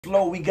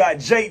Flow, we got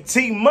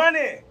JT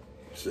Money.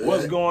 Shit.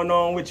 What's going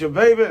on with you,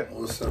 baby?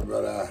 What's up,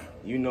 brother?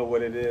 You know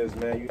what it is,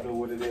 man. You know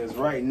what it is.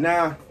 Right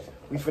now,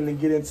 we finna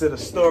get into the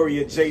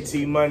story of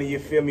JT Money. You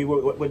feel me?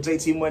 What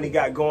JT Money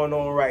got going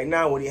on right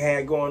now, what he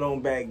had going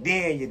on back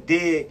then, you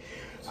dig?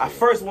 I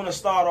first want to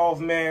start off,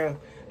 man.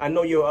 I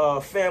know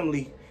your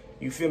family,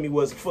 you feel me,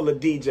 was full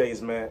of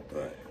DJs, man.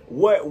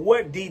 Right.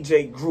 What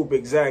DJ group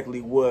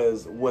exactly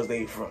was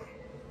they from?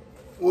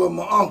 Well,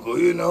 my uncle,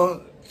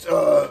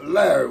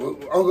 Larry,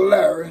 Uncle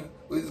Larry,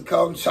 we used to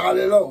call him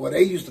Charlie Lowe. Well,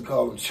 they used to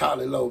call him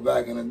Charlie Lowe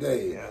back in the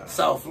day. Yeah.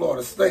 South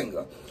Florida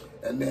Stinger.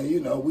 And then,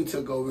 we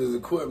took over his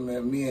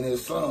equipment, me and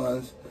his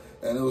sons,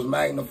 and it was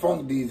Magna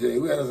Funk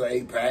DJ. We had us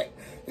an 8-pack,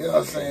 you know what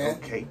I'm saying?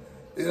 Okay.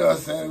 You know what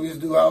I'm saying? We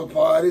used to do house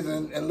parties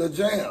and little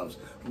jams.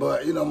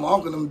 But, my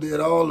uncle them did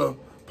all the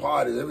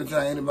parties. Every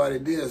time anybody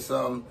did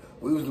something,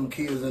 we was them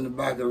kids in the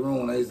back of the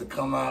room. They used to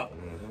come out,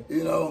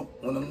 when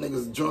them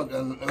niggas drunk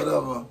and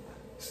whatever,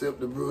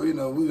 sip the brew.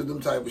 We was them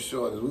type of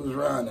shorties. We was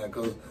around that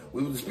because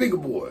we was the speaker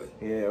boys.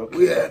 Yeah, okay.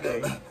 We had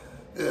that.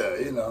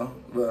 Yeah,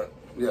 but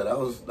yeah, that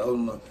was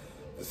my.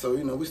 So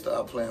we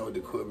started playing with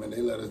the equipment.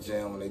 They let us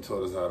jam when they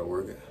taught us how to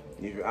work it.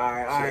 All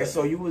right.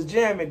 So you was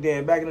jamming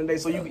then back in the day.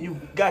 So you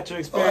got your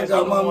experience. I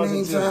got my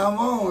mean time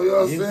on. You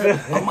know what I'm saying?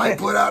 I might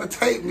put out a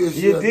tape this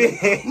year. You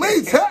did.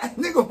 Mean time,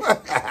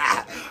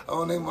 nigga.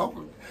 Oh,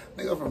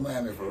 nigga from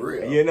Miami for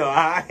real.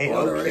 I ain't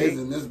Born and raised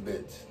in this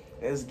bitch.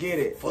 Let's get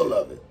it. Full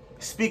of it.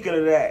 Speaking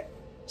of that,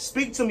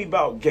 speak to me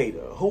about Gator.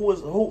 Who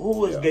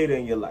was Gator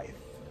in your life?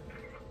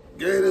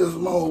 Gator is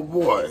my old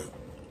boy.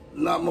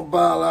 Not my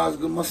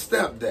biological, my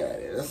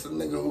stepdaddy. That's the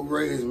nigga who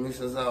raised me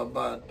since I was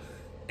about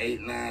 8,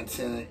 9,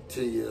 10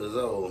 years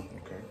old.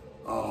 Okay.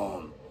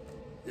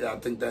 I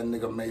think that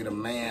nigga made a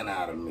man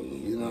out of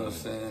me. You know what I'm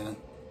saying?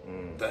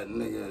 That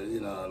nigga,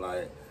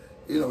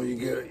 you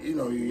get,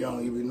 you're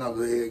young, you be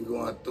knucklehead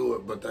going through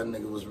it, but that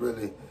nigga was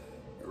really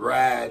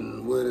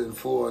riding with it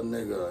for a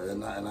nigga,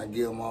 and I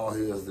give him all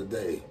his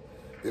today.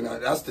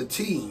 That's the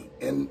T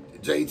in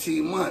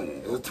JT Money.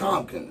 It was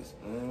Tompkins.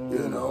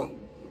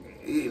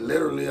 He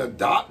literally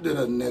adopted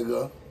a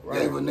nigga,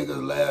 gave a nigga's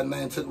last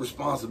name, took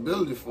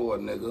responsibility for a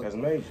nigga. That's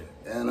major.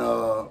 And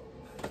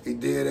he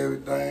did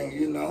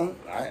everything,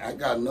 I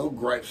got no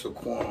gripes or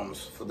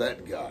qualms for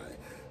that guy.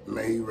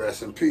 May he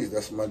rest in peace.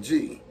 That's my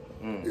G.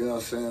 You know what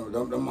I'm saying?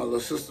 Them my little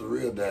sister,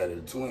 real daddy,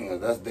 the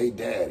twins. That's they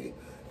daddy.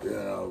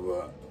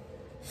 But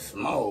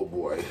small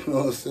boy. You know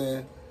what I'm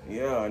saying?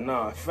 Yeah,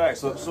 nah,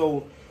 facts.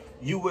 So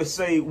you would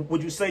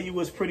you say you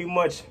was pretty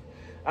much,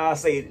 I'll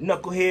say,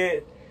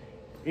 knucklehead,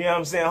 you know what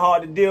I'm saying,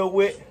 hard to deal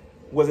with?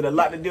 Was it a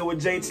lot to deal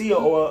with JT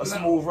or a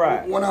smooth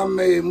ride? When I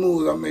made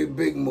moves, I made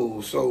big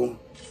moves. So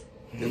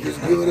if it's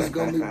good, it's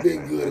going to be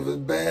big good. If it's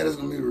bad, it's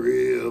going to be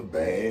real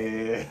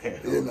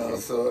bad. Yeah.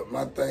 So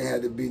my thing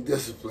had to be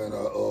discipline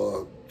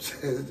or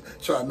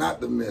try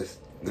not to miss.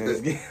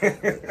 Be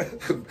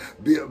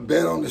a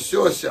bet on the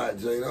short shot,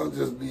 Jay. Don't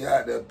just be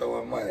out there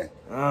throwing money.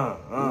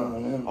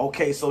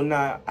 Okay, so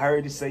now I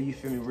heard you say you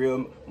feel me,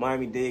 real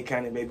Miami-Dade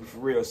kind of baby for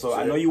real. So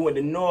I know you went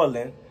to New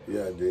Orleans.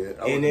 Yeah, I did.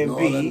 I NWA. went to New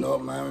Orleans,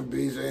 North Miami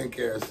Beach, and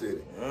Carol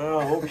City.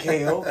 Oh,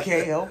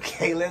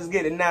 okay. Let's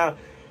get it. Now,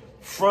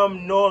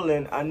 from New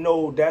Orleans, I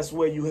know that's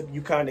where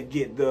you kind of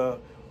get the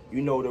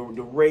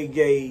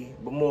reggae,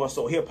 but more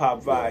so hip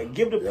hop vibe. Yeah.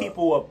 Give the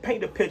people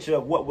paint a picture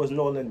of what was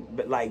New Orleans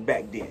like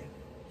back then.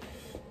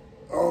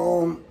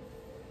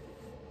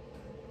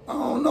 I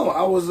don't know.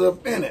 I was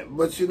up in it,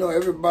 but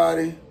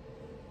everybody,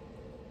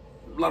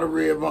 a lot of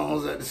red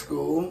bones at the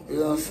school. You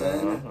know what I'm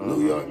saying?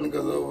 New York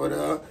niggas over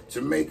there,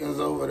 Jamaicans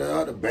over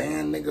there, the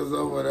band niggas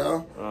over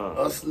there.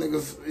 Us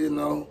niggas,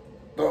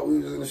 thought we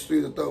was in the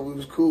street, or thought we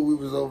was cool. We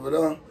was over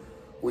there.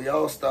 We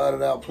all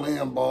started out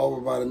playing ball,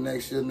 but by the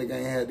next year, nigga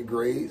ain't had the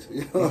grades.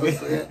 You know what I'm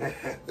saying?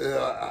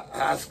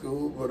 High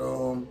school, but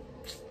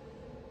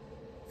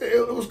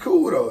it was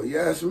cool though. You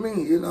ask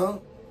me,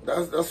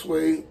 That's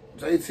where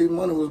JT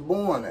Money was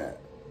born at,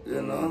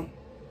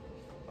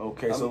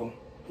 Okay, so.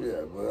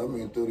 Yeah, but I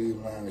mean through these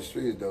Miami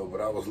streets though, but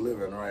I was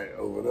living right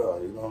over there,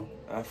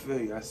 I feel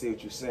you. I see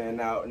what you're saying.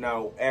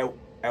 Now,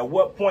 at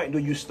what point do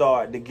you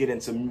start to get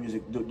into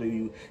music? Do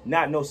you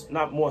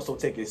not more so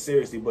take it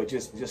seriously, but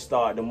just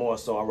start to more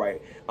so, all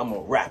right, I'm a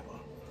rapper?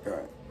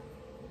 Right.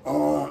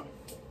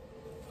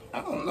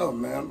 I don't know,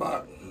 man.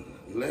 About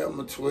 11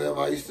 or 12,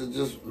 I used to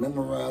just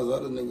memorize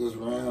other niggas'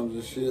 rhymes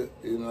and shit,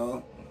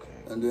 Okay.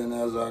 And then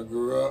as I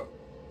grew up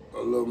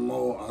a little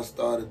more, I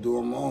started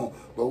doing my own.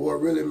 But what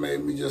really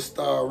made me just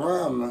start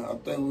rhyming, I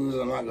think we was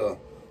in like a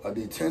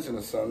detention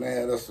or something. They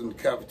had us in the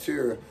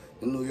cafeteria.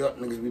 The New York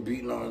niggas be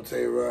beating on the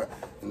table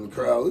in the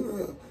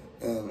crowd.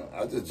 And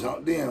I just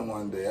jumped in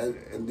one day.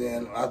 And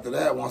then after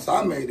that, once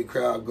I made the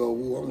crowd go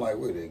woo, I'm like,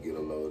 where they get a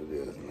load of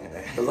this,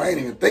 man? Because I ain't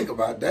even think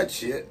about that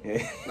shit.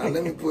 Now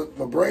let me put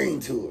my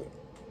brain to it.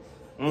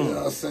 You know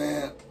what I'm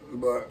saying?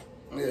 But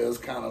yeah, it's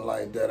kind of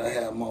like that. I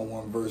had my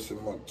one verse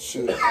in my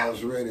shit. I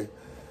was ready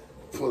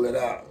to pull it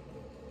out.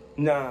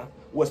 Nah,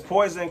 was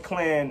Poison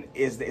Clan,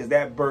 is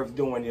that birth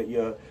during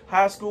your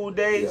high school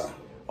days? Yeah.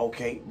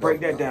 Okay,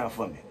 break that down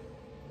for me.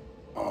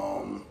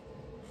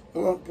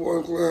 Well,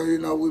 Port Claire, you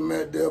know, we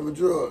met Delvin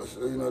Drugs.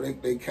 You know,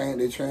 they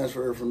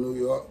transferred from New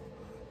York,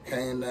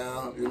 came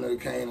down, you know, they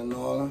came to New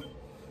Orleans.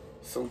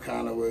 Some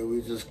kind of way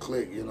we just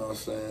clicked, you know what I'm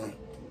saying?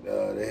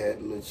 They had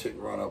a little chick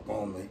run up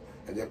on me.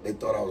 I guess they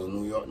thought I was a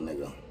New York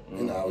nigga.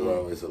 You know, I was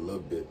always a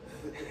little bit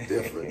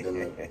different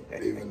than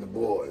even the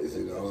boys,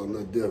 you know, I was a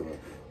little different.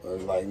 I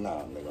was like,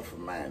 nah, nigga,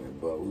 from Miami,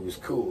 but we was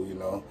cool, you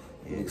know.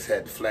 Niggas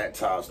had the flat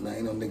tops. Now,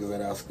 ain't no niggas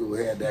at our school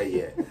had that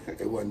yet.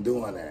 They wasn't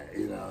doing that,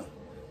 you know.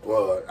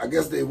 Well, I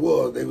guess they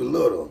were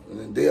little. And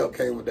then Dale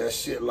came with that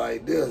shit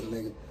like this,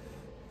 nigga.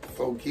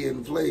 Before Kid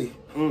and Play.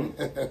 I'm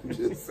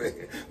just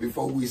saying.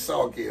 Before we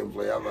saw Kid and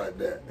Play, how about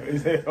that?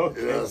 Okay. You know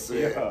what I'm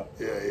saying?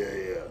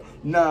 Yeah.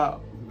 Now,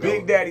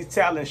 Big Daddy's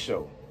talent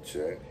show.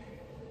 Check.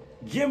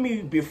 Give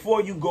me,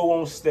 before you go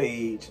on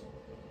stage,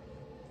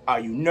 are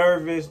you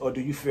nervous or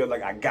do you feel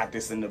like I got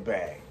this in the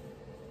bag?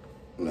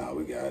 No,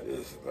 we got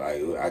this.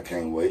 Like, I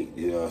can't wait,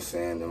 you know what I'm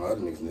saying? Them other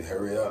niggas need to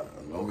hurry up.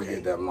 Don't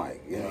forget that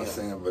mic, you know what I'm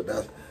saying? But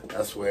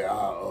that's where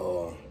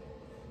our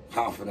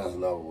confidence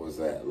level was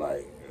at.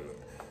 Like,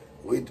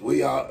 we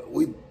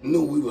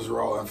knew we was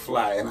raw and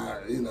fly, and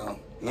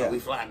we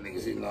fly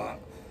niggas, you know.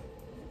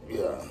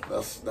 Yeah,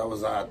 that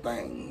was our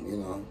thing, you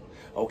know.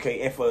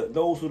 Okay, and for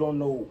those who don't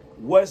know,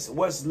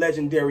 what's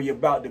legendary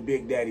about the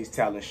Big Daddy's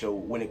talent show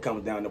when it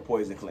comes down to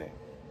Poison Clan?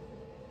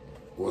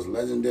 What's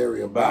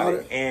legendary about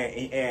it?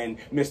 And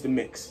Mr.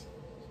 Mix.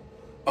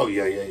 Oh,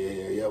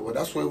 yeah. Well,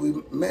 that's where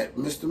we met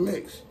Mr.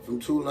 Mix from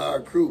Two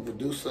Loud Crew,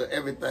 producer,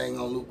 everything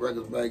on Loop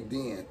Records back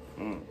then.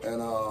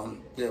 And,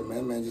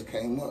 man just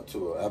came up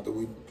to her after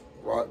we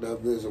rocked that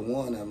Vision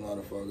 1, that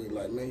motherfucker. He's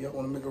like, man, y'all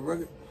want to make a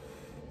record?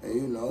 And,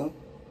 you know,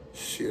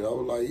 shit, I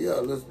was like, yeah,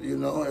 let's, you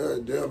know,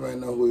 Dale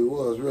ain't know who he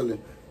was, really.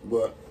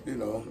 But, you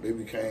know, they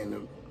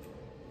became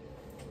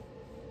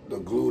the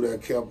glue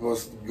that kept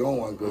us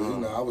going, because, you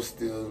know, I was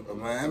still a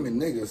Miami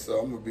nigga, so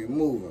I'm going to be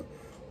moving.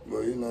 But,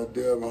 you know,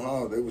 Dale and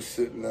Hall, they was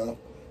sitting there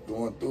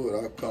going through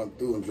it. I'd come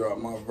through and drop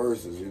my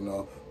verses, you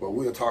know. But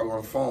we would talk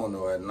on the phone,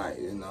 though, at night,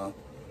 you know.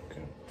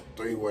 Okay.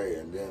 Three-way,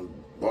 and then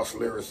bust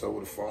lyrics over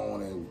the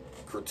phone and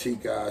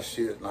critique our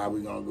shit, and how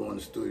we going to go in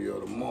the studio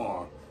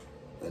tomorrow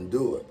and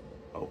do it.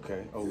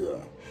 Okay. Yeah.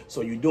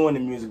 So you're doing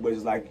the music, but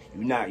it's like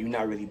you're not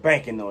really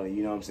banking on it.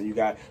 You know what I'm saying? You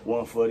got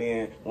 1 foot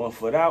in, 1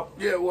 foot out.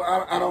 Yeah.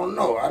 Well, I don't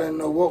know. I didn't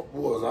know what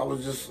was. I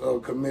was just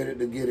committed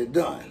to get it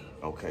done.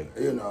 Okay.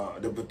 You know,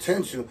 the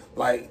potential.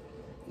 Like,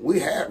 we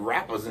had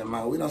rappers in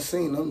mind. We done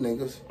seen them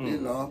niggas. You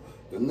know,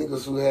 the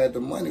niggas who had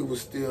the money was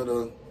still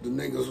the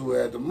niggas who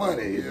had the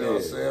money. You know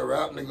what I'm saying?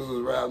 Rap niggas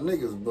was rap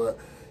niggas, but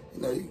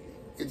you know, you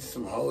get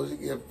some hoes, you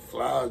get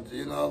flowers.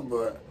 You know,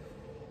 but.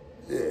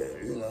 Yeah,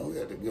 you know, we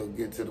had to go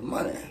get to the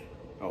money.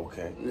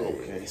 Okay, yeah.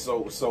 Okay.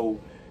 So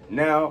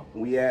now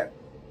we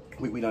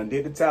done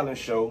did the talent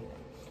show.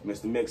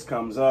 Mr. Mix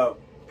comes up,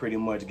 pretty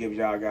much gives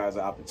y'all guys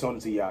an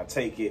opportunity. Y'all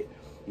take it.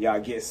 Y'all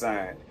get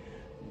signed.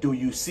 Do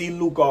you see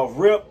Luke off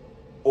rip,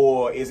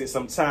 or is it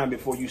some time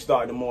before you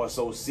start to more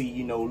so see,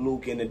 you know,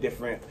 Luke and the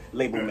different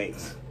label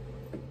mates?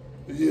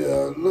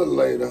 Yeah, a little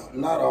later.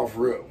 Not off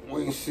rip.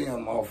 We ain't see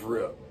him off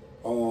rip.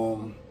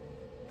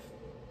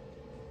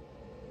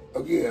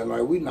 Again,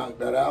 like, we knocked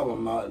that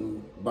album out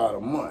in about a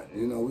month.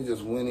 You know, we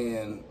just went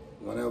in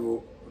whenever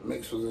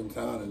Mix was in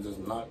town and just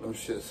knocked them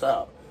shits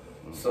out.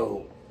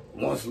 So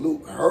once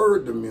Luke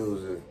heard the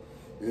music,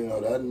 you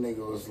know, that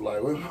nigga was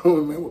like,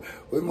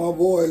 where my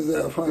boys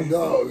at, my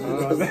dog? You know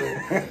what I'm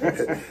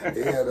saying?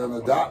 He had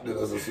adopted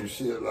us or some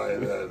shit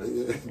like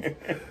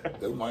that.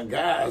 They're my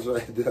guys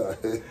right there.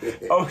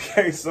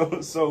 Okay,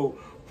 so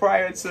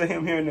prior to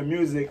him hearing the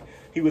music,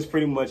 he was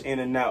pretty much in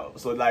and out.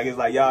 So like, it's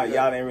like y'all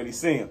didn't really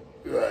see him.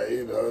 Right,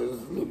 you know,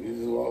 Luke, you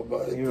just walk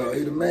by, he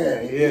the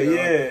man.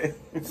 Yeah.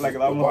 It's like a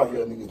lot more.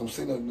 Niggas, don't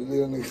see no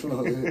little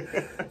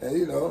niggas. And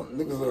you know,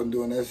 niggas wasn't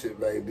doing that shit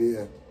back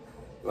then.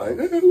 Like,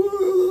 nobody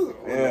doing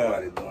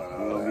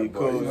all that.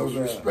 But, you know, it's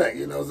respect,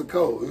 you know, it's a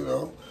code, you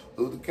know,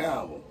 Luther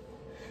Campbell.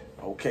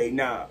 Okay,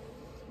 now,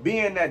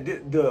 being that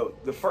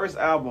the first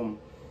album,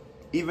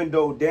 even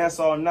though Dance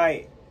All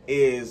Night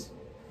is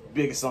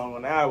biggest song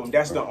on the album,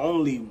 that's the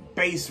only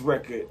bass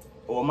record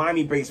or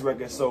Miami bass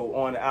record, so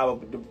on the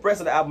album, the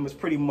rest of the album is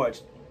pretty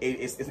much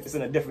it's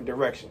in a different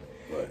direction.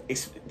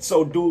 Right.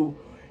 So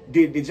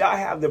did y'all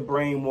have the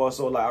brain more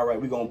so like, all right,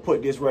 we're gonna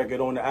put this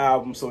record on the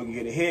album so we can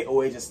get a hit,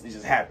 or it just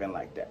happened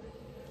like that?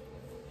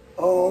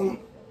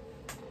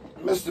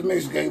 Mr.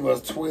 Mix gave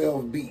us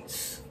 12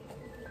 beats,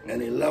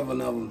 and 11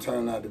 of them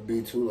turned out to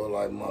be Two Low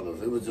Like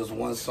Mothers. It was just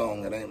one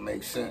song that ain't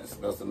make sense.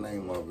 That's the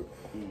name of it.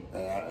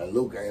 And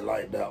Luke ain't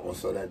like that one,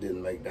 so that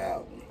didn't make the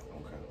album.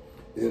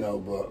 You know,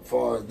 but as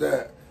far as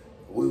that,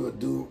 we would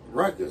do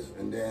records,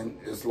 and then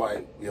it's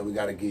like, yeah, we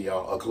got to give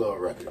y'all a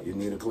club record. You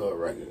need a club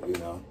record, you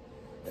know.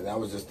 And that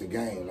was just the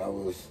game. That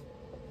was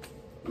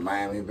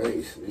Miami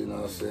bass, you know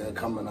what I'm saying?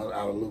 Coming out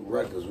of Luke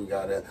Records, we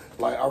got that.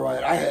 Like, all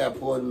right, I had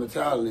Poison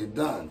Mentality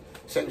done.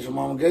 Second Your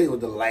Mama Gave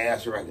was the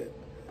last record.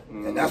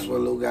 And that's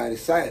what Luke got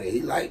excited.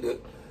 He liked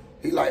it.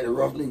 He liked the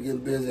rough nigga getting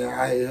busy and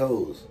I hate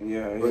hoes.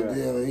 Yeah. But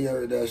then when he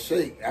heard that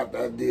shake,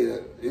 after I did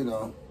it, you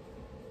know,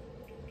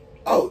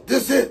 oh,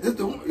 this it. This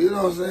the, you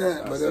know what I'm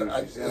saying? But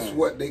it's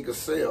what they could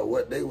sell,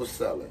 what they were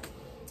selling.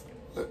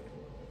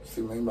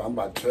 See, man, I'm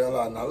about to trail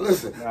out now.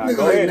 Listen,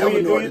 niggas ain't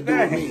never know what to do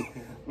with me.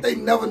 They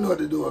never know what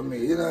to do with me.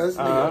 You know, this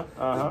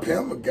nigga, this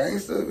pimp, a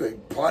gangster,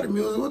 party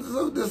music. What is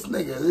up this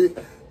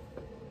nigga?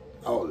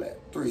 All that.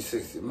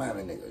 360,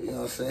 mammy nigga. You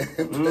know what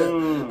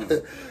I'm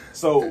saying?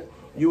 So,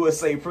 you would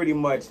say pretty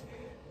much,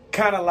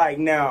 kind of like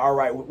now, all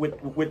right,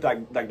 with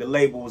like the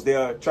labels,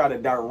 they'll try to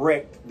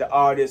direct the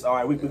artist. All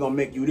right, we're going to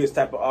make you this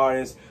type of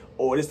artist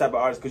or this type of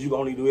artist because you can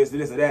only do this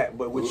or that.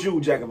 But with you,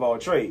 jack of all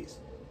trades.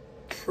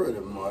 Pretty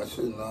much,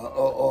 you know,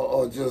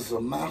 or just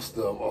a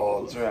master of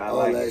all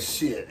that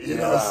shit. You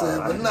know what I'm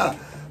saying? But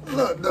nah,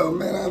 look though,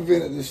 man, I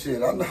invented this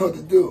shit. I know what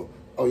to do.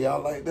 Oh,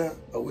 y'all like that?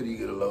 Oh, where do you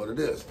get a load of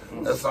this?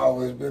 That's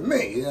always been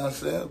me. You know what I'm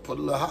saying? Put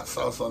a little hot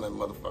sauce on that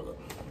motherfucker.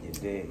 You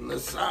did. A little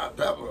side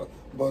pepper.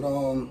 But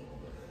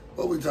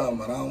what we talking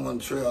about? I don't want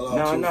to trail off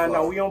too far.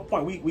 No, we on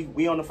point.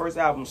 We on the first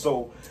album.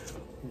 So,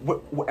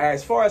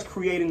 as far as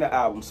creating the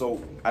album,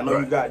 so I know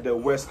you got the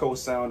West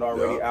Coast sound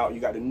already out. You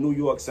got the New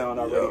York sound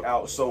already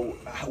out. So,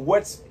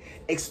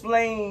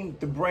 explain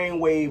the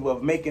brainwave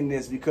of making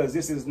this, because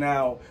this is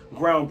now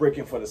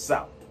groundbreaking for the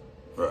South.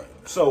 Right.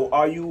 So,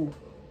 are you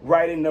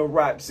writing the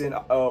raps and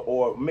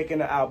or making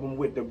the album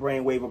with the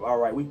brainwave of, all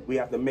right, we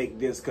have to make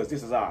this because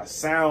this is our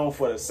sound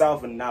for the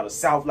South, and now the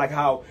South, like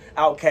how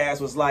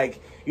Outkast was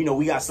like, you know,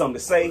 we got something to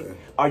say. Right.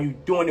 Are you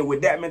doing it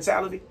with that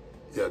mentality?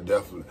 Yeah,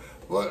 definitely.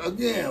 Well,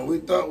 again, we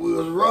thought we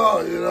was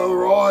raw, you know,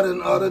 raw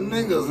than other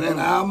niggas. In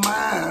our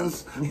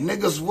minds,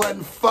 niggas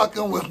wasn't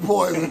fucking with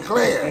Poison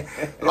Claire.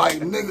 Like,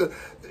 nigga,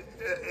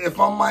 if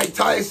I'm Mike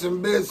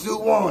Tyson, bitch, you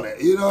want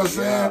it. You know what I'm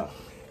saying?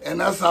 And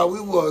that's how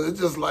we was. It's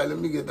just like, let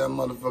me get that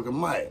motherfucking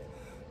mic.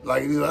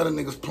 Like, these other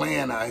niggas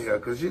playing out here.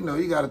 Because, you know,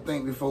 you got to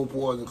think before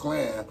Poison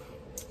Clan,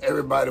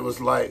 everybody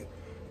was like,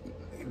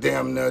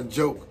 damn near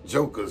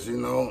jokers, you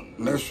know,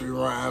 nursery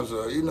rhymes,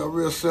 or, you know,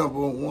 real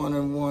simple. 1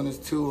 and 1 is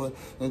 2,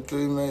 and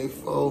 3 made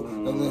 4.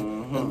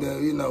 And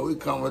then, you know, we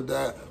come with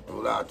that,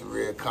 pull out the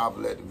red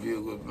carpet, let the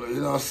view go, you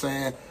know what I'm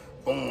saying?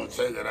 Boom,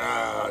 check it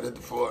out, hit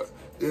the fort.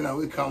 You know,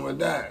 we come with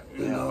that,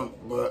 you know,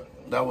 but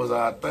that was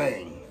our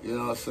thing, you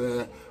know what I'm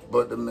saying?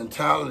 But the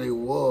mentality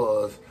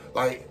was,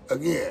 like,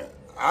 again,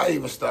 I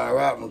even started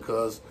rapping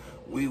because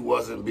we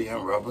wasn't being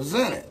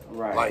represented.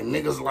 Right. Like,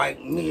 niggas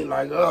like me,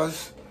 like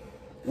us,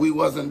 we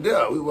wasn't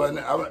there. We wasn't,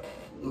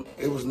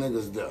 it was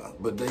niggas there,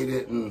 but they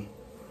didn't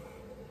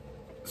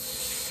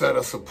set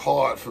us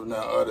apart from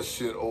that other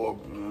shit or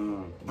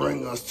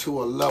bring us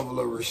to a level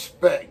of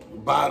respect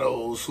by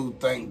those who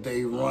think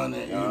they run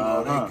it, you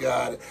know, they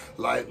got it.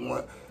 Like,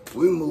 when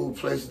we move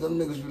places, them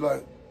niggas be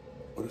like,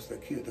 oh, that's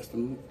that kid, that's the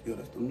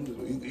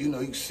niggas. You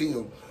know, you can see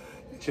them.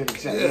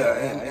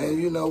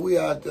 And you know, we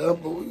out there,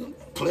 but we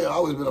play,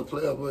 always been a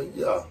player, but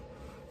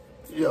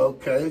yeah,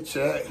 okay,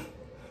 check,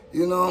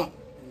 you know.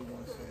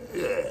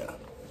 Yeah,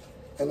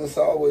 and it's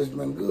always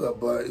been good,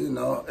 but, you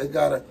know, it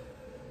gotta,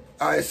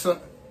 some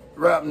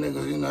rap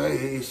niggas, you know,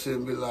 he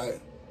shouldn't be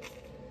like,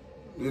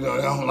 you know,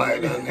 they don't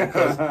like that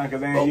because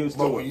they ain't used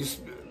to when it.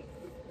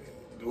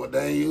 What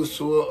they ain't used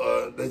to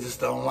it, they just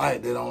don't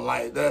like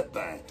that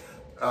thing.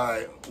 All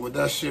right, with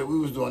that shit we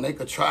was doing, they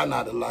could try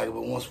not to like it,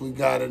 but once we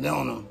got it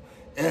on them,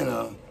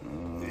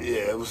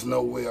 yeah, it was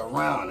no way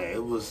around it.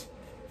 It was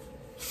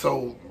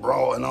so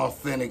raw and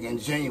authentic and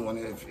genuine.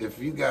 If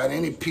you got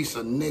any piece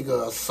of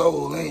nigga or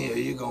soul in you,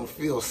 you're gonna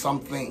feel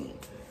something.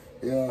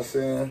 You know what I'm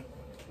saying?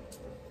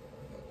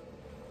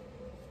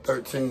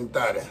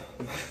 1330.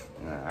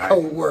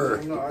 Cold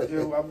word. You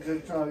know, I'm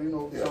just trying to, you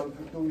know, try to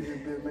produce a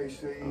bit, make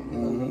sure you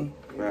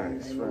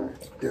know.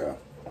 Yeah.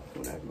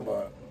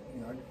 But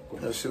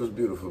that shit was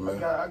beautiful,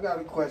 man. I got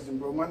a question,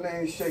 bro. My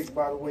name's Shake,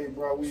 by the way,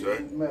 bro. We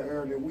met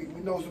earlier. We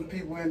know some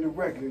people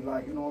indirectly,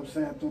 like, you know what I'm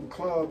saying, through the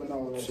club and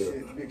all that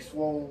shit. Big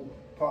Swole,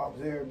 Pops,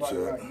 everybody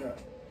like that.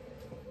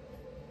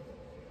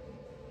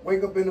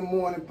 Wake up in the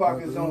morning,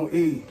 pockets on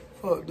E.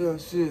 Fuck that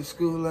shit,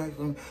 school life.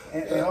 And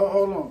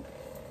hold on.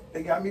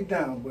 They got me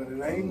down, but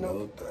it ain't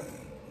no thing.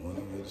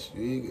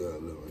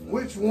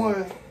 Which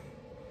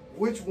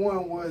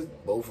one was...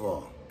 Both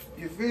of them.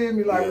 You feel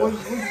me? Like, which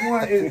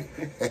one is...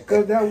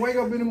 Because that wake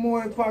up in the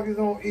morning, pockets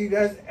on E,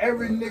 that's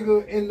every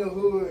nigga in the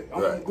hood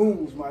on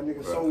Ghouls, my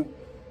nigga. So,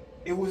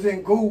 it was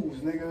in Ghouls,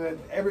 nigga.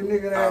 Every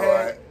nigga that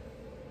had...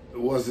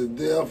 Was it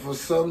there for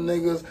some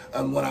niggas?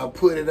 And when I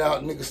put it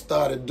out, niggas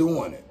started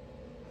doing it.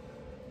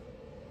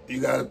 You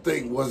gotta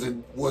think, was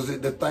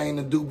it the thing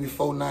to do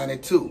before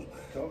 92?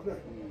 Okay.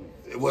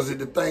 Was it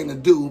the thing to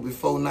do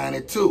before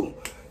 92?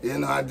 You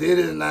know, I did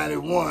it in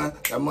 91.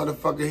 That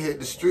motherfucker hit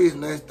the streets.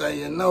 Next thing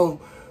you know,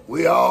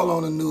 we all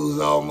on the news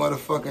all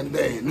motherfucking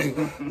day.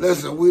 Nigga,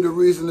 listen, we the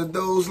reason the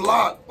doors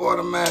locked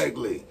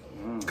automatically.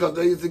 Because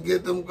they used to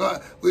get them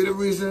guns. We the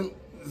reason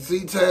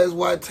Z tags,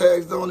 white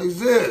tags don't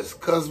exist.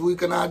 Because we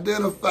can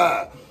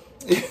identify.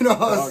 You know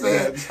what I'm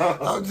saying?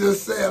 I'm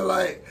just saying,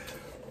 like,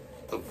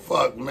 the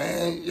fuck,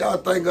 man? Y'all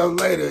think of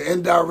later.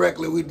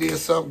 Indirectly, we did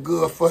something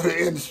good for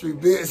the industry,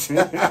 bitch.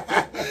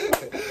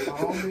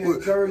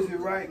 in Jersey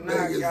right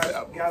now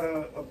got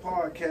a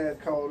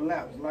podcast called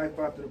Laps, Life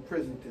After the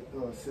Prison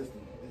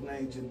System. His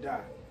name's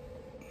Jedi.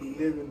 He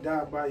live and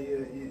die by your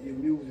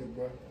music,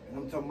 bro. And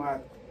I'm talking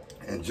about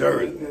in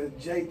Jersey. The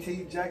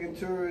JT, Jack and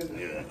Tours.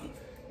 Yeah.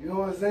 You know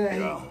what I'm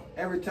saying? Yeah.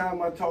 Every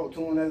time I talk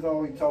to him, that's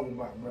all he talking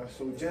about, bro.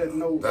 So just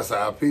know that's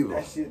our people.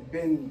 That shit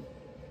been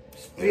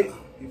spit. Yeah.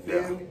 You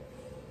feel me?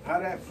 How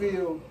that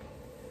feel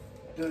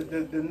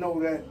to know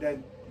that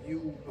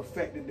you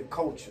affected the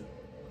culture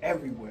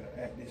everywhere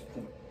at this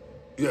point.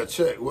 Yeah,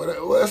 check. Well,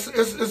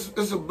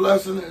 it's a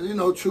blessing. You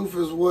know, truth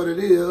is what it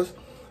is.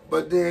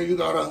 But then you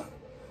gotta,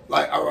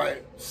 like, all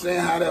right, saying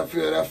how that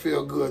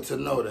feel good to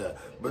know that.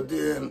 But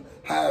then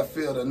how it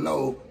feel to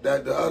know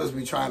that the others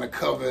be trying to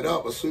cover it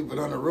up or sweep it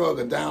under the rug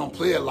or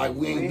downplay it like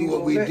we ain't do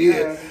what we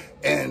did.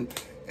 And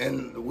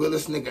will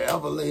this nigga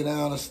ever lay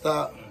down and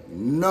stop?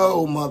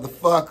 No,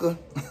 motherfucker.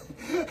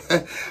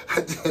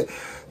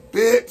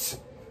 Bitch.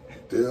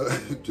 They'll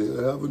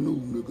have a new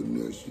nigga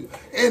next year.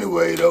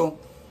 Anyway, though,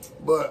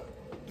 but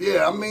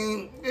yeah, I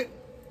mean,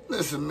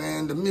 listen,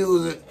 man, the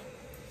music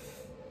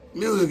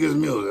is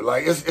music.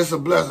 Like, it's a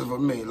blessing for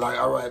me. Like,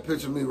 all right,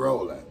 picture me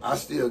rolling. I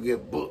still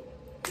get booked,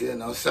 you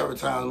know, several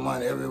times a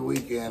month every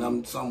weekend.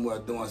 I'm somewhere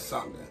doing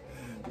something.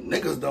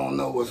 Niggas don't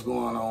know what's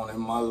going on in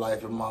my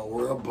life, in my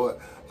world, but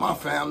my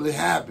family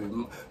happy.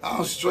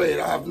 I'm straight.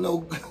 I have no...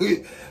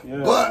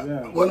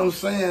 What I'm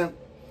saying,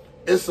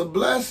 it's a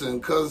blessing,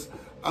 because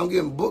I'm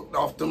getting booked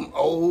off them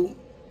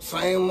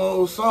same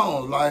old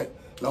songs. Like,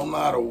 no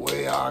matter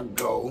where I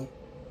go,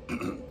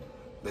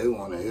 they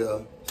want to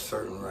hear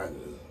certain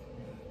records.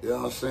 You know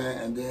what I'm saying?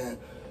 And then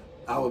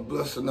I was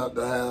blessed enough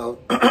to have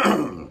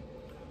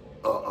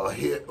a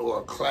hit or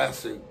a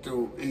classic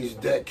through each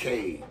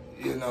decade.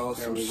 You know,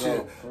 some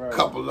shit, right.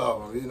 Couple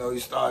of them. You know, you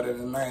started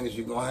in the 90s,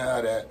 you're going to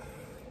have that.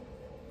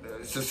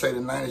 Let's just say the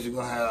 90s, you're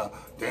going to have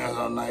Dance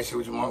All Night, Shit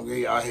With Your Mom Gave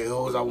You, I Hit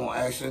Hoes, I Want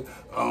Action,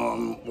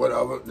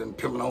 whatever, then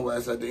Pimpin' On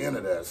Ass at the end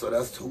of that. So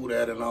that's Who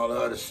That and all the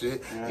other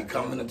shit. Yeah. You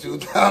come in the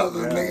 2000s,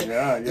 nigga.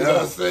 Yeah. You know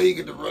what I'm saying? You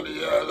get the Brother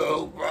Yard, the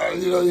whole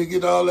prize, you know, you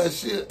get all that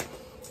shit.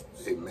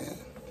 Hey, man,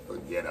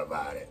 forget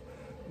about it.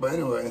 But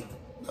anyway,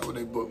 that's what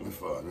they booked me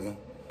for, man.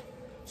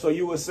 So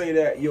you would say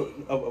that,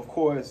 of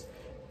course,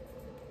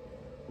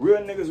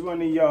 Real Niggas Run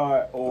the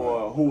Yard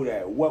or Who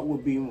That, what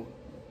would be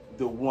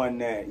the one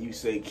that you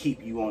say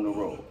keep you on the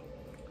road?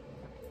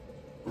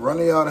 Run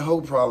the Yard and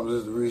Whole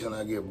Problems is the reason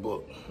I get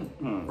booked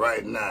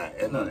right now.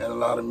 And a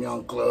lot of them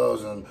young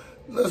clubs. And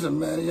listen,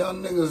 man,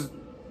 young niggas,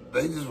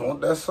 they just want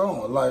that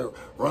song. Like,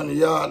 Run the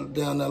Yard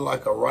down there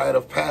like a rite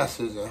of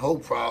passage, and Whole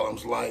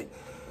Problems like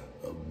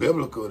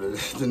biblical to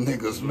the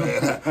niggas,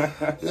 man.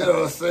 You know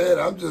what I'm saying?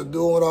 I'm just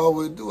doing what I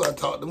always do. I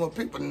talk to my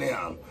people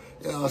now.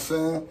 You know what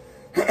I'm saying?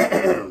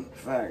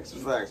 Facts.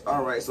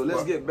 All right, so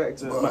let's get back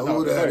to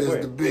Who That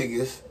is the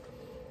biggest.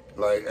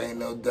 Like, ain't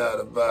no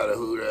doubt about it.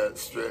 Who That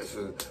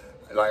stretches.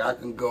 Like, I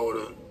can go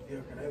to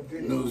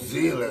New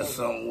Zealand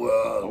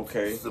somewhere,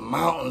 the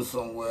mountains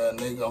somewhere, and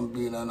they gonna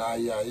be in an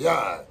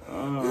yard,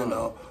 you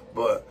know.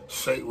 But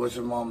Shake What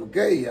Your Mama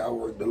Gave You, I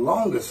worked the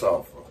longest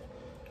off of.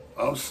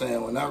 I'm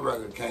saying when that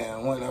record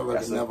came, that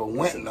record never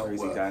went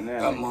nowhere.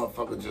 That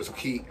motherfucker just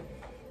keep.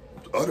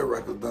 Other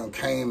records done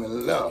came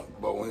and left,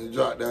 but when you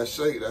drop that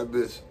Shake, that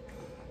bitch.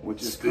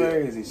 Which is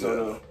crazy. So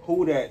the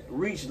Who That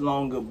reached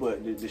longer,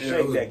 but the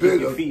Shake that keep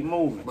your feet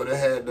moving. But it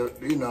had the,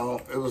 you know,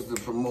 it was the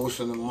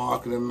promotion and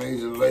marketing,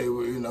 major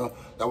label, you know.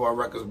 That's why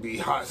records be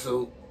hot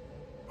so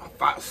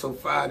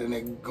fire and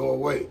they go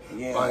away.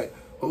 Yeah. Like,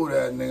 Who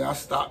That, nigga, I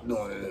stopped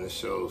doing it in the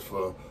shows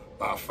for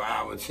about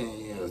 5 or 10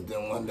 years.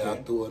 Then one day I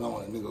threw it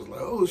on and niggas was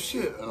like, oh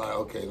shit. And like,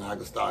 okay, now I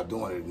can start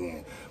doing it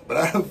again. But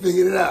I done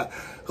figured it out.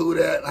 Who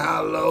That,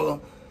 How Low,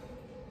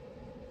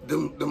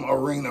 them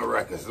arena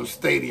records, them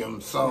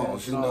stadium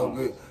songs, you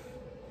know.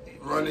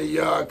 Run the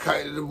Yard,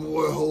 Kite to the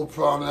Boy, Whole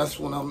Problem. That's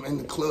when I'm in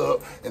the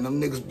club and them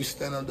niggas be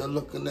standing up there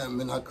looking at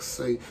me and I could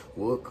say,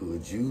 what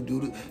could you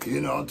do?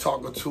 You know, I'm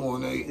talking to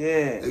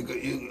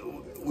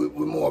them.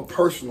 We're more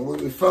personal.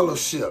 We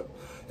fellowship.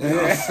 You know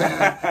what I'm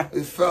saying?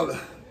 We fella.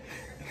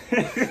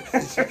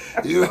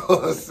 You know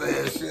what I'm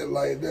saying? Shit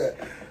like that.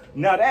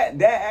 Now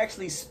that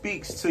actually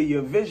speaks to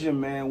your vision,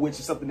 man, which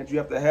is something that you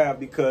have to have,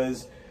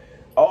 because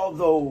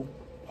although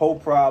Whole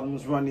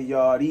Problems, Run the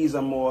Yard, these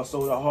are more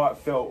so the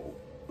heartfelt,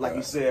 like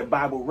you said,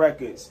 Bible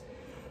records.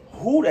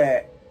 Who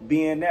That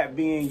being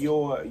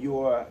your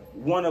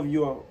one of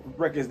your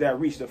records that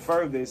reached the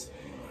furthest,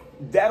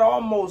 that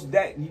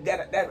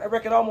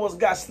record almost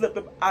got slipped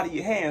up out of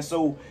your hands.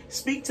 So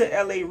speak to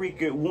LA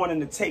Record wanting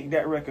to take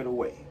that record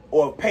away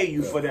or pay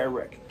you for that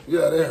record.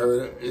 Yeah, they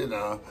heard it, you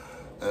know.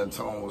 And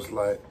Tone was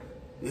like,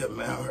 yeah,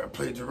 man, I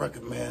played your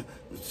record, man.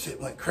 The shit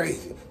went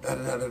crazy.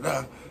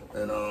 Da-da-da-da-da.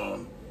 And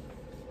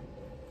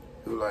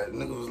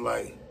nigga was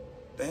like,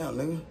 damn,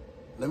 nigga,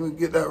 let me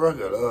get that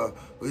record.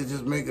 We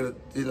just make it,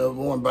 you know,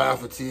 one buy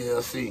for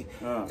TLC.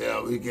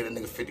 Yeah, we get a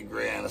nigga 50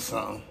 grand or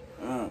something.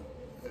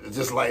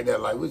 Just like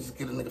that, like, we just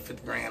get a nigga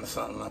 50 grand or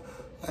something. Like,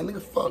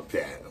 nigga, fuck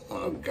that. I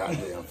want no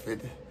goddamn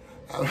 50.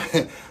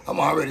 I'm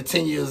already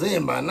 10 years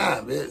in by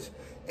now, bitch.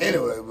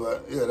 Anyway,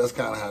 but yeah, that's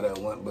kind of how that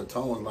went. But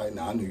Tone was like,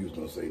 nah, I knew you was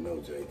gonna say no,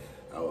 Jay.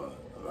 I was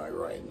like,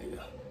 right, nigga.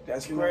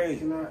 That's crazy.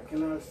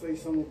 Can I say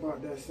something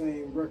about that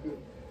same record,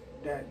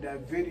 that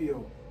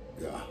video?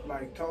 Yeah.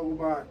 Like talk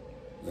about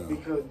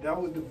because that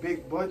was the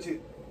big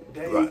budget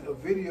days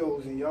of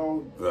videos, and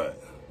y'all. Right.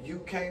 You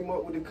came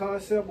up with the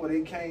concept, or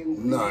they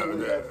came no,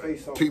 with that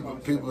face-off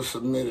concept? People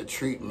submitted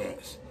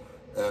treatments,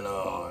 and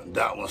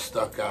that one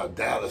stuck out.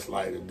 Dallas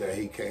like it that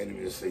he came to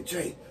me and said,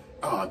 Jay,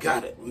 oh, I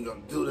got it. We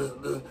gonna do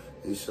this.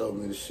 He showed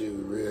me the shit.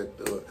 We read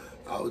through it.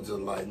 I was just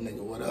like, nigga,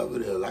 whatever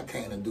it is, I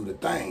came and do the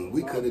thing.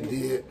 We could have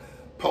did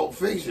Pulp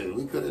Fiction.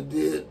 We could have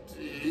did,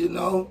 you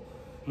know.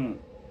 So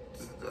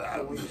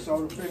when you saw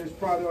the finished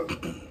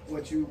product,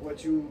 what you?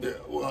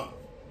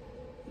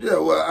 Yeah,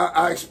 well,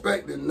 I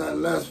expected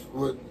nothing less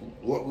with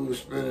what we were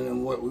spending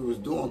and what we was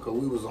doing, because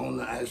we was on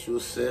the actual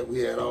set. We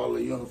had all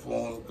the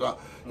uniforms,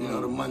 you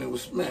know, the money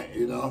was spent,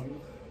 you know.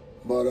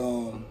 But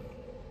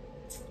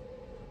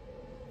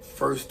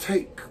first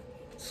take,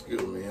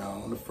 excuse me,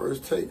 on the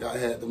first take, I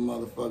had the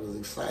motherfuckers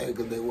excited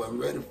because they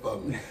wasn't ready for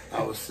me.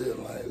 I was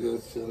sitting like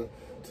this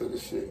till the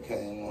shit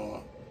came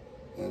on.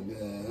 And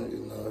then,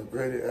 you know,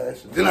 ready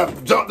action. Then I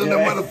jumped in the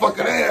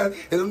motherfucking ass,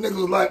 and them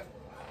niggas was like,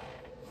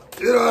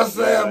 you know what I'm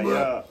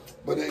saying?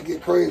 But it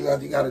get crazy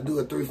after you got to do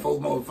it 3, 4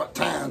 more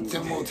times,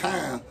 10 more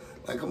times.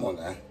 Like, come on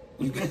now.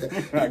 You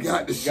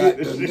got the shit,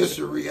 the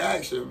initial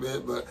reaction,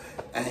 man, but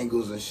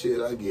angles and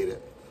shit, I get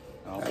it.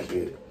 I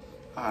get it.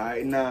 All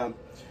right, now,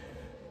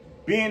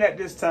 being at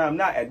this time,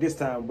 not at this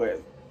time,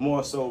 but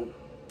more so,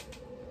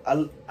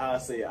 I'll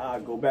say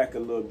I'll go back a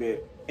little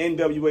bit.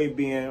 NWA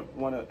being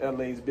one of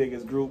LA's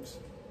biggest groups,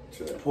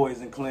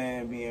 Poison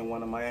Clan being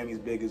one of Miami's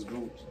biggest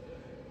groups.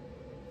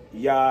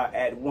 Y'all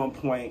at one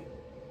point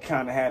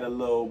kind of had a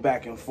little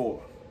back and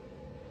forth.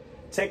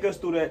 Take us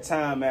through that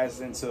time as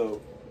into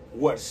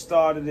what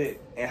started it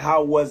and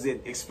how was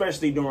it,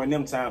 especially during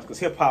them times, because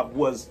hip hop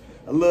was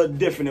a little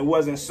different. It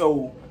wasn't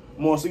so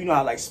more so, you know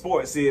how like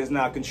sports is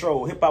now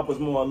controlled. Hip hop was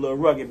more a little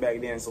rugged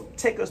back then. So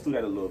take us through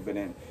that a little bit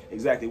and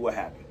exactly what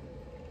happened.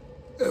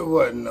 It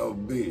wasn't no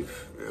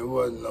beef. It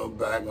wasn't no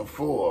back and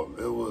forth.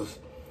 It was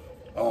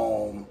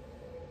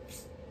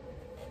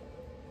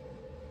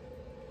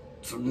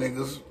some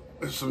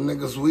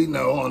niggas we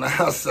know on the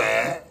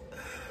outside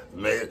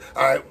made,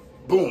 all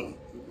right, boom.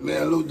 Me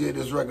and Lou did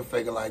this record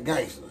Faking Like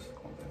Gangsters,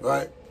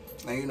 right?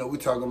 And you know, we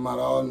talking about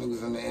all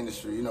niggas in the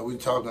industry. You know, we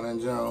talking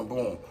in general,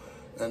 boom.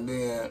 And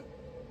then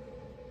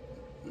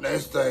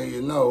next thing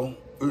you know,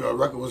 the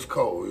record was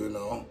cold, you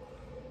know.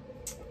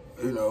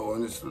 You know,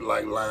 and it's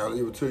like lying,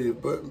 leave it to you,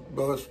 but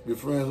boss, your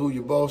friends, who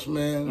your boss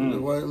man, the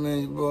white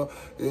man, your boss,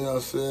 you know what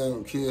I'm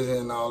saying, kids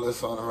and all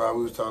this on the ride,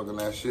 we was talking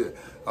that shit.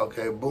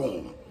 Okay,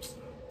 boom.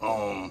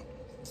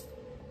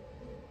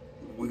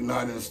 We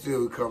not in the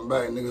still, we come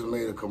back, niggas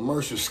made a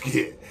commercial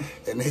skit,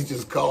 and they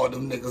just called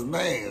them niggas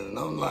names, and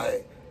I'm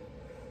like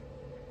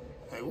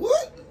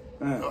what?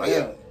 Oh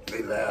yeah.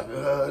 They laughing,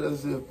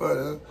 this is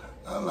funny.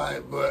 I'm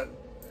like, but,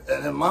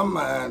 and in my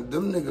mind,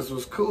 them niggas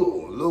was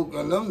cool. Luke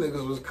and them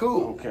niggas was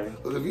cool. Okay.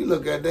 But if you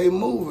look at they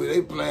movie,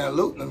 they playing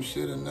Luke and them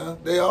shit in there.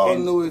 They all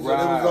knew each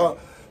other.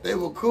 They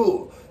were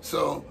cool.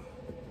 So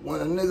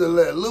when a nigga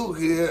let Luke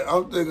hear,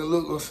 I'm thinking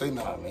Luke gonna say,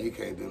 nah, man, you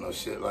can't do no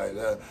shit like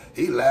that.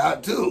 He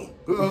loud too.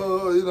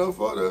 You know,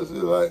 for that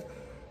shit like.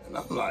 And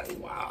I'm like,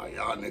 wow,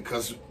 y'all niggas,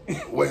 cause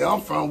where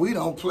I'm from, we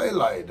don't play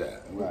like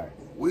that. Right.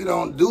 We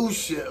don't do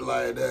shit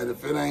like that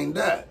if it ain't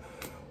that.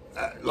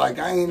 Like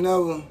I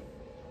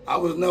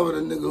was never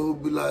the nigga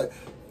who'd be like,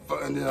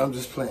 and then I'm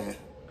just playing.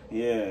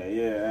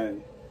 Yeah,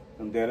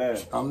 I'm dead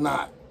ass. I'm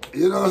not.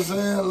 You know what I'm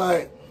saying?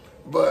 Like,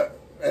 but,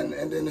 and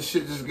then the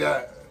shit just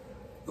got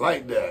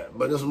like that.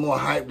 But it's more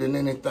hype than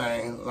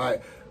anything.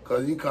 Like,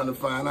 cause you come to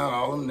find out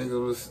all them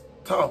niggas was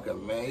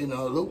talking, man. You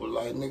know, Luke was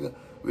like, nigga,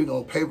 we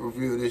gonna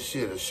pay-per-view this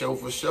shit, a show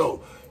for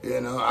show.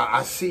 You know,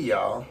 I see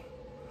y'all,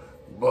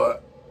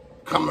 but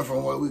coming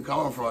from where we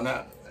coming from,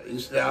 that, you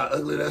see how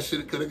ugly that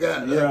shit could have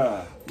got.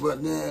 Yeah.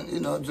 But then, you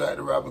know, Jack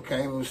the Rapper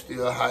came and was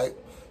still hype.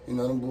 You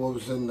know, them boys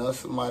was in there,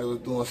 somebody was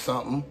doing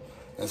something,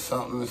 and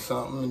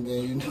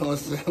then, you know what I'm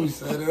saying, we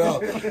set it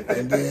off.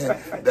 And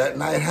then that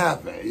night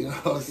happened, you know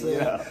what I'm saying?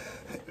 Yeah.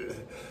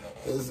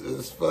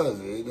 It's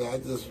fuzzy, you know, I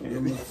just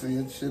remember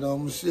seeing shit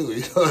on my shoe,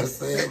 you know what I'm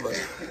saying?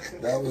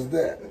 But that was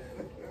that.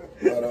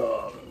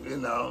 But, you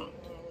know,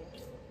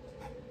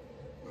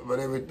 but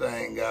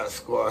everything got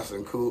squashed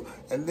and cool.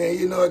 And then,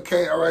 you know, it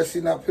came, all right,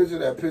 see now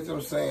that picture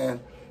I'm saying,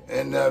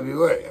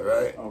 NWA,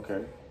 right?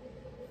 Okay.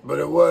 But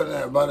it wasn't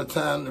that. By the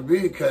time the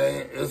beat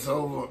came, it's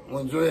over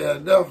when Dre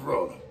had Death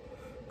Row.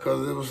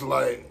 Because it was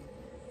like,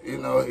 you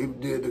know, he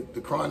did the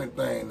chronic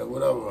thing or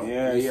whatever.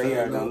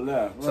 Yeah, on the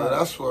left. Right. So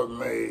that's what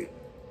made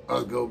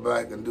us go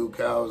back and do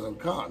Cows and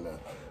Continent.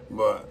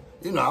 But,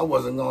 you know, I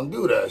wasn't going to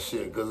do that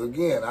shit. Because,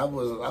 again, I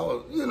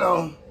was, you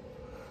know,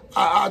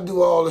 I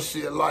do all the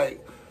shit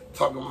like,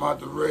 talking about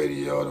the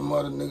radio, the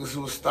mother niggas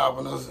who was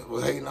stopping us,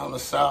 was hating on the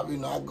South, you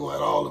know, I go at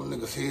all them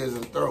niggas' heads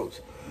and throats.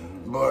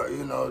 But,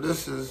 you know,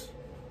 this is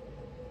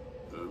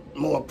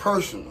more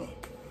personal.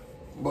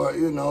 But,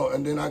 you know,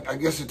 and then I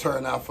guess it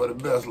turned out for the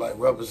best, like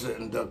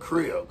representing the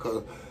crib.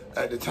 Because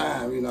at the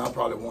time, you know, I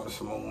probably wanted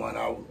some more money.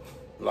 I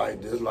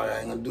like this, like I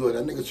ain't gonna do it.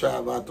 That nigga tried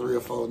about 3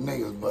 or 4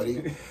 niggas, but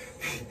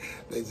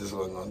they just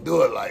wasn't gonna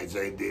do it like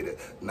Jay did it.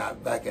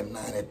 Not back in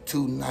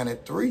 92,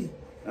 93.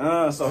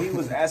 So he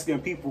was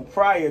asking people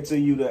prior to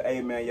you to,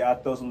 hey man, y'all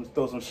throw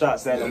some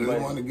shots at him. I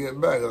just wanted to get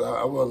back, cause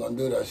I wasn't gonna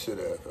do that shit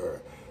at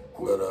first.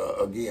 But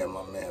again,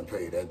 my man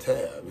paid that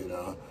tab, you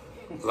know.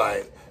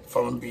 Like, if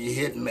I'm gonna be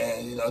hit,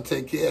 man, you know,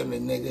 take care of me,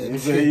 nigga.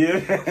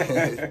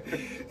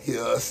 You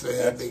know what I'm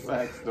saying? That's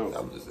facts,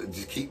 though.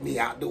 Just keep me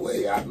out the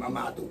way. I'm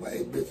out the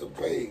way, bitch. I'm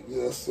paid. You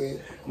know what I'm saying?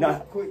 Nah,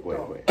 quick wait.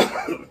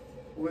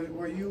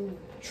 Were you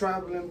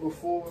traveling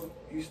before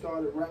you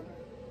started rapping?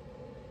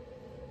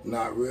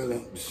 Not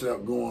really,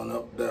 except going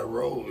up that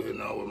road, you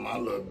know, with my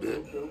little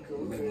bit,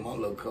 Okay. making my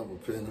little couple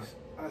pennies.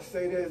 I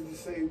say that to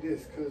say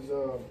this, because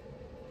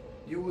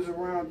you was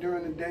around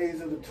during the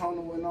days of the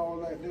tunnel and all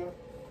that there?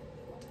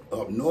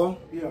 Up north?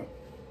 Yeah.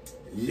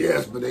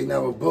 Yes, but they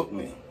never booked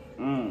me.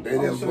 They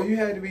didn't so book. you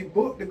had to be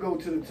booked to go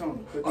to the tunnel.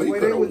 You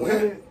could have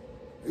went.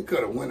 You could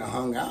have went and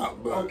hung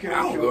out, but Okay,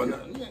 I don't go okay.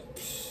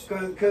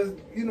 nothing. Cause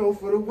you know,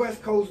 for the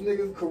West Coast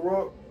niggas,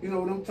 corrupt, you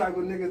know, them type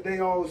of niggas, they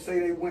always say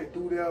they went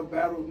through there,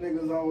 battled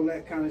niggas, all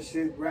that kind of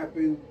shit,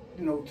 rapping,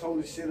 you know, tore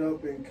the shit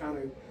up and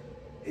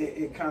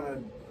it kind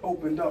of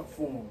opened up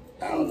for them.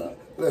 I don't know.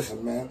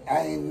 Listen, man, I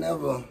ain't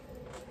never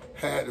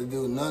had to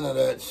do none of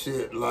that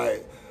shit.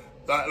 Like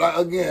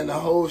again, the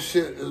whole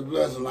shit is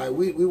blessing. Like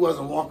we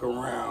wasn't walking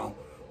around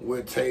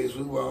with tapes.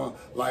 We were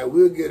like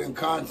we'll get in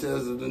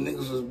contests if the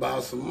niggas was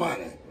about some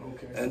money.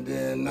 Okay. And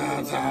then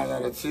 9 times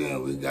out of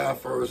 10 we got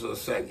first or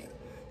second.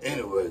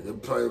 Anyway, there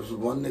probably was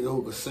one nigga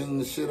who could sing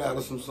the shit out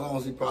of some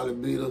songs. He probably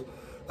beat us.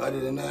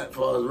 Other than that, as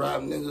far as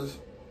rap niggas,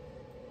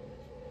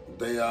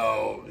 they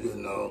all, you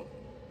know,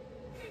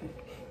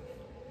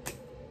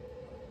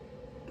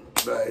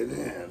 back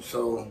then.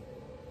 So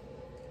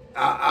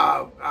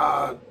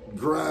our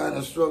grind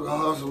and struggle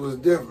and hustle was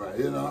different,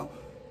 you know.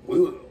 We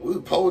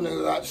was pulling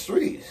niggas out the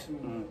streets.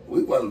 Mm-hmm.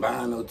 We wasn't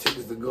buying no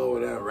tickets to go over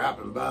there and rap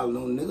and battle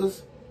no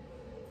niggas.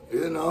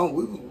 You know,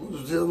 we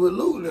was just with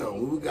Lou them.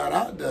 When we got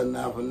out there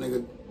now, if a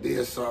nigga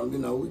did something, you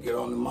know, we get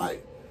on the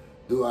mic,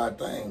 do our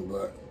thing.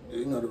 But,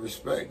 you know, the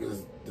respect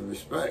is the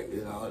respect,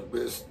 you know.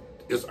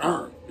 It's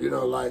earned, you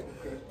know, like,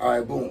 all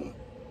right, boom.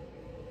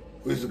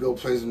 We used to go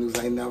places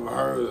niggas ain't never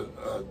heard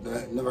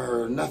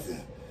of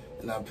nothing.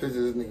 And I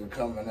picture this nigga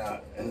coming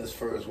out, and his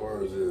first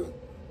words is,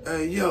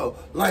 hey, yo,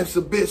 life's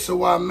a bitch,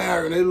 so I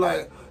marry. And they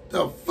like,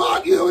 the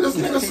fuck, you know what this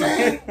nigga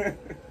saying?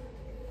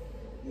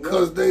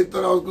 Because they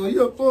thought I was going,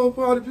 yo, full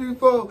party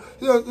people.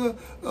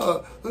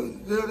 No,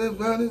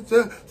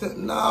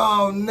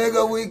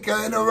 nigga, we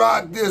came to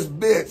rock this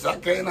bitch. I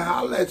came to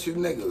holler at you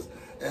niggas.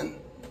 And,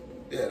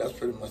 yeah, that's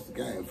pretty much the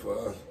game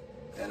for us.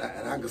 And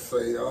I could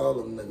say all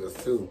them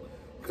niggas, too.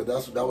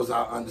 Because that was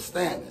our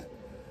understanding.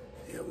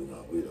 Yeah, we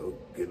gonna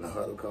get in the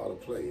huddle, call a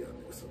play. Yeah,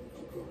 nigga, so we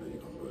gonna go there, you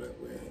gonna go that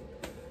way.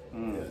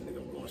 Yeah, nigga,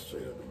 I'm going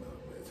straight up the middle,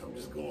 bitch. I'm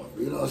just going,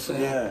 you know what I'm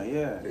saying?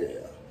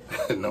 Yeah.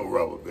 No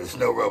rubber, bitch.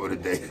 No rubber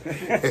today.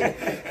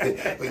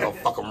 We gonna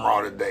fuck them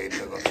raw today,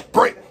 nigga.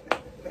 Break!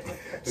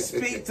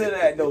 Speak to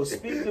that, though.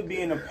 Speak to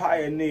being a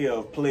pioneer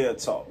of player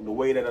talk. The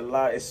way that a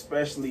lot,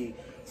 especially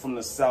from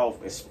the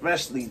South,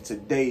 especially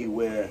today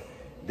where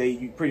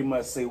you pretty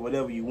much say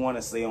whatever you want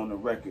to say on the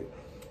record.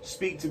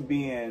 Speak to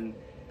being,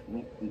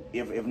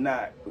 if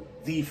not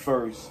the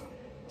first,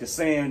 to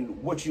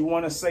saying what you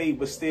want to say,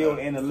 but still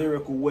in a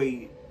lyrical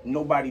way.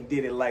 Nobody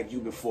did it like you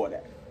before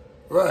that.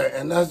 Right,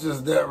 and that's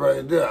just that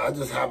right there. I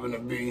just happen to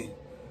be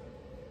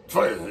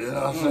first, you know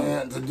what I'm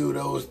saying, to do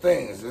those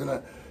things. You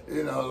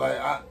know,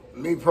 like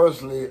me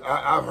personally,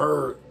 I've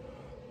heard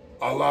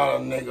a lot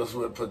of niggas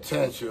with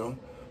potential,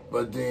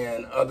 but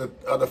then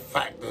other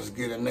factors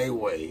get in their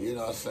way, you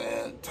know what I'm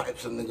saying?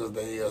 Types of niggas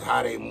they is,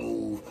 how they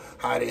move,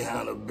 how they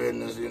handle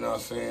business, you know what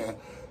I'm saying?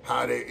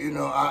 How they, you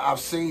know, I've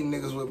seen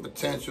niggas with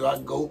potential. I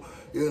go,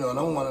 you know, and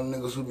I'm one of them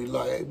niggas who be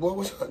like, hey, boy,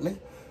 what's up, nigga?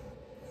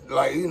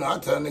 Like, you know, I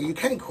tell a nigga, you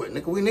can't quit,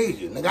 nigga, we need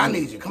you. Nigga, I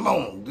need you, come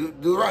on,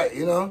 do right,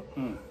 you know?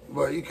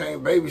 But you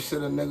can't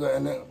babysit a nigga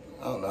and then,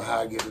 I don't know how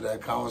I get to that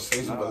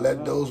conversation, but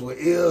let those with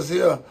ears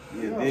hear.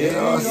 You know what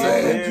I'm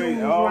saying?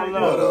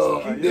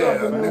 But,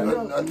 yeah, a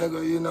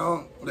nigga, you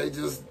know, they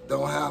just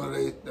don't handle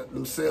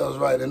themselves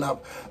right. And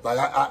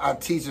I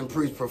teach and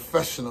preach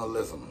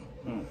professionalism.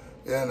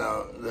 You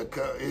know, if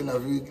you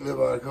live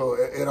by the code,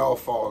 it all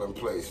fall in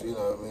place. You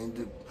know what I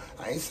mean?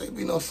 I ain't say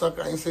be no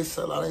sucker. I ain't say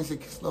sell out. I ain't say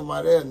kiss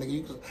nobody ass,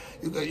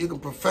 nigga. You can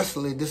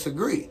professionally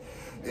disagree.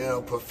 You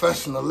know,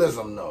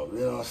 professionalism, though. You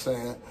know what I'm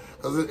saying?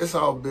 Because it's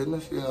all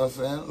business. You know what I'm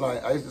saying?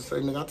 Like, I used to say,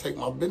 nigga, I take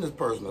my business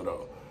personal,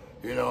 though.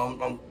 You know,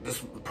 I'm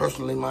just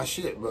personally my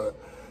shit, but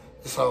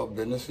it's all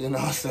business. You know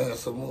what I'm saying?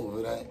 It's a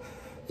move. It ain't,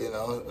 you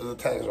know, it's a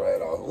tax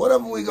write-off.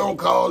 Whatever we gonna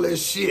call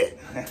this shit.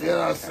 You know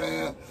what I'm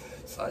saying?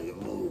 It's how you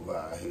move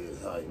out here.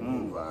 It's how you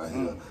move out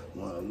here.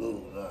 Wanna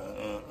move.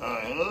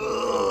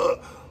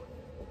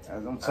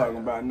 As I'm talking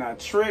about now,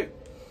 Trick,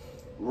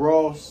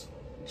 Ross,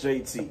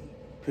 JT.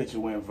 Picture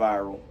went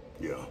viral.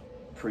 Yeah.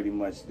 pretty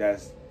much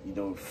that's, you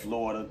know,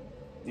 Florida,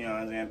 you know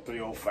what I'm saying,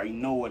 305, you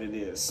know what it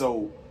is.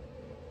 So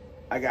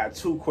I got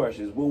 2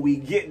 questions. Will we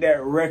get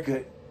that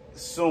record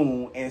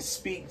soon? And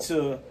speak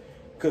to,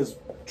 because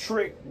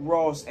Trick,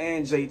 Ross,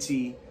 and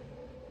JT,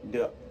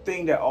 the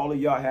thing that all of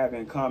y'all have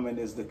in common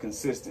is the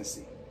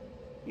consistency.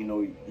 You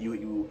know,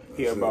 you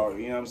hear about,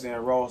 you know what I'm saying,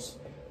 Ross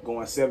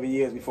going 7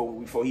 years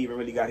before he even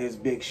really got his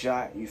big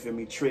shot. You feel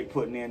me? Trick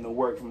putting in the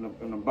work from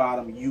the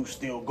bottom. You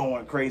still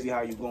going crazy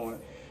how you going.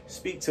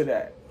 Speak to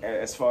that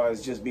as far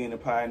as just being the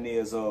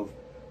pioneers of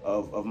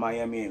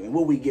Miami. And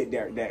will we get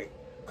that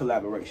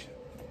collaboration?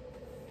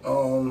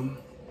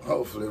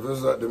 Hopefully. If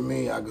it's up to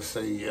me, I could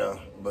say yeah.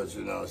 But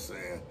you know what I'm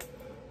saying?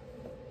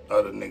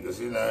 Other niggas,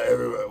 you know,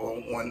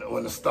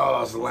 when the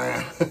stars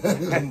land,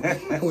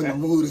 when the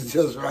mood is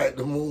just right,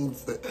 the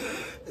moon's,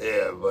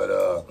 yeah.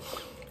 But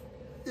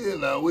you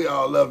know, we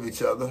all love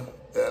each other,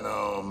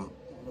 and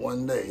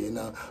one day, you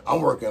know,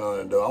 I'm working on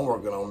it though. I'm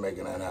working on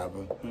making that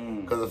happen.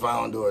 Because if I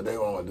don't do it, they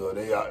won't do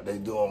it. They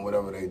doing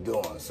whatever they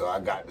doing. So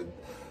I got to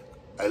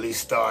at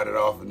least start it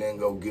off and then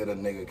go get a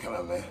nigga. Come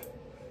on, man.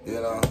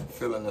 You know,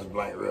 filling this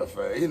blank real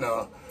fast. You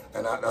know,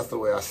 and that's the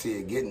way I see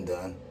it getting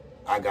done.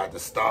 I got to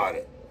start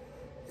it.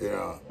 You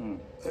know,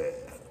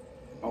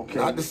 okay.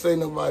 Not to say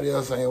nobody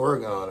else ain't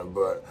working on it,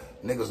 but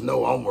niggas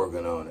know I'm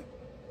working on it.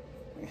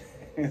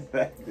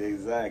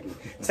 Exactly.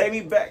 Take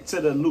me back to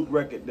the Luke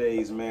record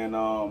days,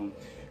 man.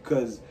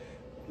 Cause,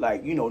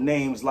 like, you know,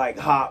 names like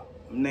Hop,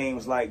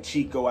 names like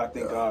Chico, I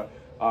think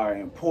are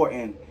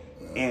important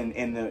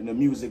in the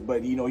music,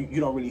 but you know, you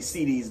don't really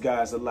see these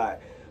guys a lot.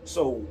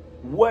 So,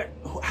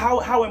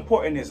 how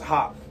important is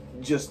Hop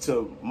just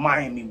to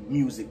Miami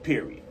music?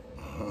 Period.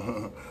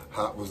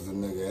 Hop was the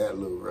nigga at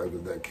Luke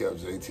Records that kept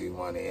JT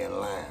Money in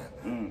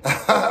line.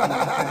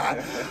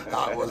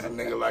 Hop was the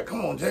nigga like,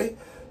 come on, Jay.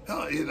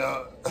 You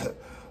know,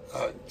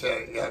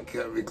 Jack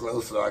kept me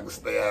close so I could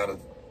stay out of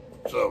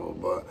trouble.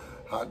 But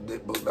Hop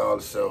did book all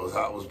the shows.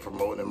 Hop was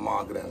promoting and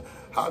marketing.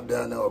 Hop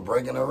down there was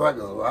breaking the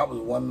records. Hop was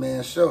a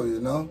one-man show,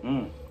 you know?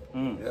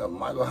 Yeah,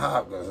 Michael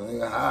Hopkins,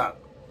 nigga Hop.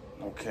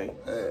 Okay.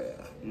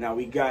 Yeah. Now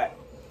we got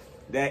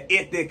that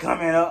It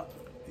coming up.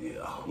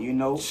 Yeah. You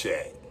know?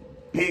 Check.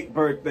 Big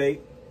birthday.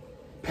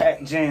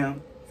 Pac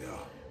Jam. Yeah.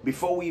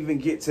 Before we even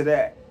get to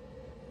that,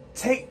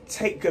 take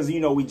because you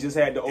know we just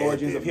had the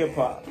origins of hip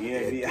hop.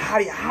 Yeah.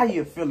 How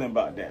you feeling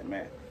about that,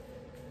 man?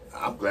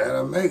 I'm glad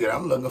I make it.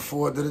 I'm looking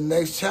forward to the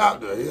next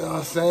chapter. You know what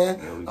I'm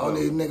saying? All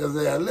these niggas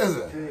there.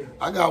 Listen,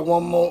 I got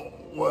one more.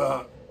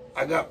 Well,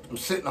 I'm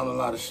sitting on a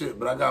lot of shit,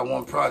 but I got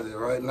one project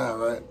right now,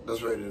 right?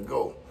 That's ready to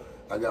go.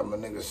 I got my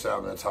niggas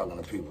shouting and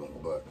talking to people,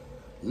 but.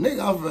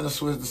 Nigga, I'm finna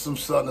switch to some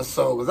Southern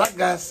Soul, because I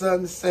got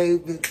something to say,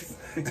 bitches.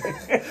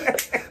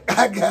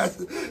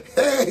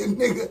 Hey,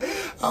 nigga,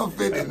 I'm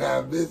 50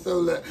 now, bitch.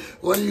 So,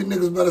 one of you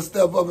niggas better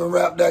step up and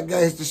rap that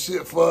gangster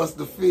shit for us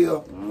to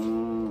feel.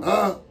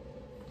 Huh?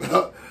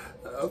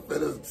 I'm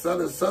finna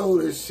Southern Soul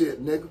this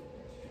shit, nigga.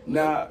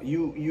 Now,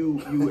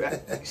 you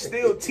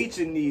still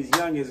teaching these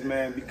youngins,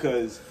 man,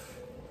 because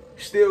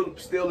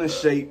still in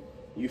shape.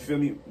 You feel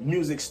me?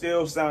 Music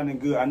still sounding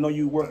good. I know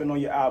you working on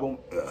your album,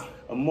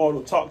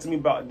 Immortal. Talk to me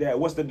about that.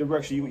 What's the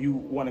direction you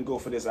want to go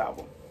for this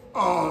album?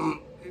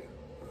 I'm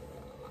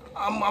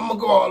gonna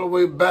go all the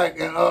way back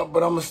and up,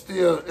 but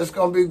it's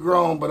gonna be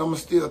grown, but I'm gonna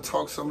still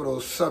talk some of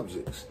those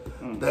subjects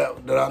that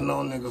I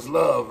know niggas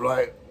love.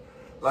 Like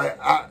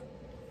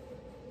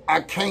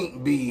I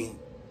can't be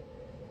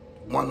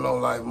one no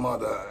life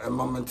mother, and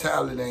my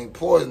mentality ain't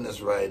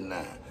poisonous right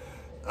now.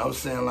 I'm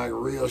saying like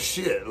real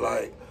shit,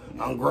 like.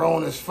 I'm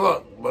grown as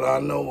fuck, but I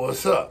know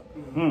what's up.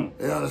 You know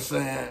what I'm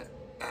saying?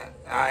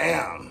 I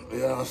am. You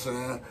know what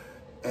I'm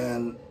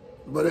saying?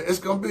 But it's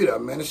gonna be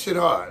that, man. This shit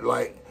hard.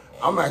 Like,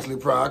 I'm actually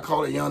proud. I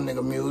call it young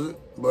nigga music,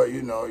 but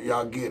you know,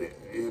 y'all get it.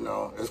 You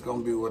know, it's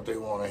gonna be what they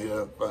wanna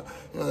hear. But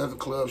you know, that's the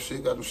club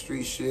shit, got the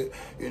street shit.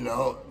 You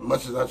know,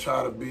 much as I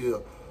try to be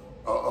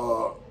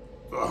a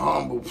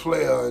humble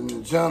player and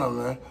a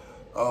gentleman,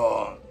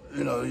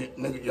 you know,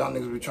 y'all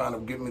niggas be trying to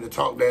get me to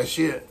talk that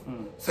shit.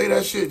 Say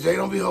that shit, Jay.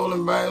 Don't be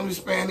holding back. Don't be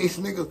sparing these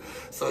niggas.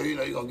 So, you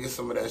know, you're going to get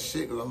some of that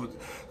shit. Cause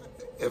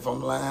if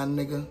I'm lying,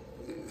 nigga,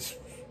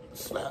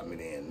 slap me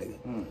then, nigga.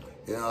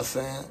 You know what I'm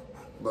saying?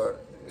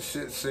 But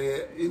shit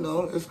said, you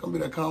know, it's going to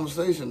be that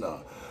conversation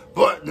now.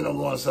 But then I'm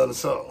going to Southern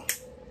Soul.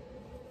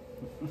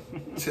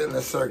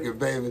 Chilling circuit,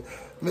 baby.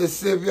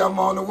 Mississippi, I'm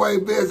on the way,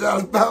 bitch.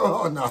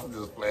 Alabama. Oh, no, I'm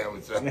just playing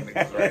with y'all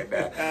niggas right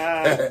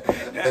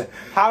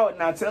now.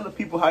 Now tell the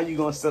people how you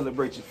gonna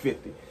celebrate your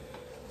 50.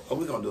 Oh,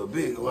 we're gonna do a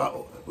big.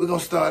 We're gonna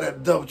start at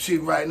the double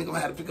chief, right? Nigga,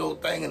 gonna have the big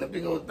old thing and the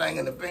big old thing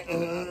and the big.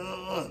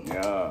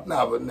 Yeah.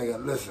 Nah, but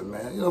nigga, listen,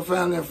 man. You know,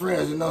 family and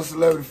friends. You know,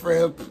 celebrity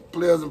friends,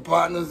 players and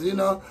partners. You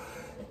know,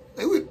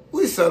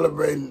 we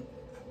celebrating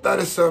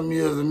 30-something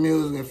years of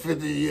music and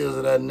 50 years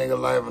of that nigga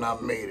life, and I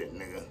made it,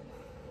 nigga.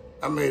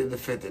 I made it to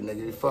 50, nigga.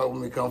 You fuck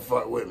with me, come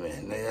fuck with me.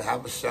 Nigga,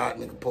 have a shot,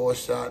 nigga, pour a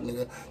shot,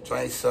 nigga.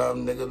 Drink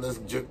something, nigga. Let's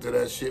juke to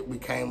that shit we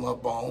came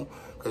up on.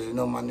 Because you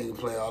know my nigga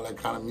play all that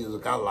kind of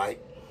music I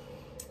like.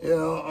 You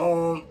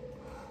know,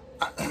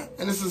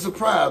 and it's a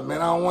surprise,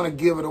 man. I don't want to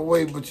give it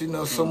away, but you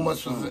know, so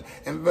much was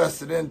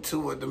invested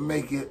into it to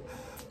make it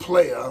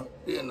player.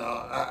 You know,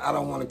 I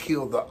don't want to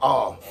kill the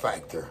awe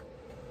factor.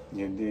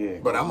 You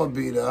did. But I'm going to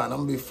be there, and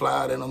I'm going to be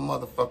flyer than a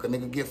motherfucker.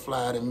 Nigga, get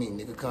flyer than me.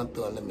 Nigga, come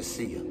through and let me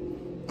see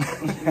you.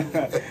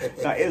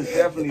 Now, it's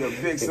definitely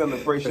a big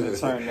celebration to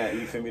turn that,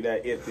 you feel me,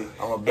 that iffy.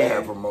 I'm a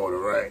bad promoter,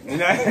 right?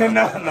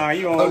 No,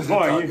 you on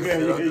point. You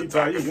feel me?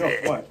 You on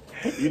point.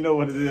 You know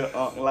what it is.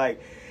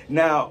 Like,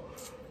 now,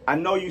 I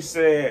know you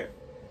said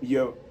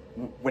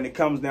when it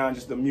comes down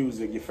just the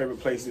music, your favorite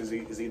place is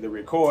either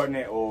recording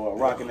it or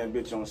rocking that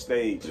bitch on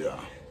stage. Yeah.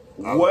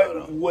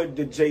 What would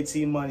the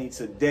JT Money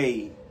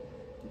today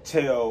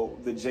tell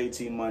the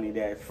JT Money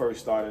that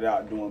first started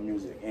out doing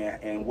music,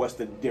 and what's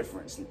the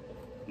difference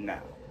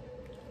now?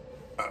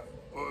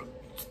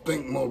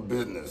 Think more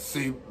business.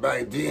 See,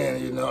 back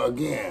then, you know,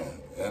 again,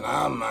 and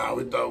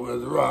we thought we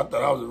was raw. I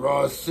thought I was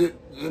raw as shit,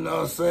 you know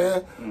what I'm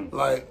saying?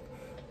 Like,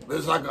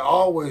 bitch, I could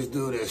always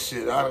do this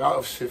shit.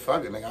 Shit,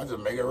 fuck it, nigga. I just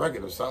make a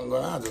record. If something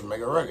going on, I just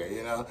make a record,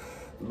 you know?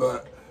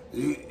 But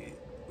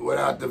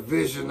without the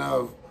vision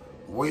of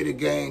where the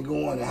game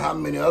going and how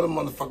many other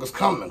motherfuckers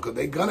coming, because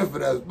they gunning for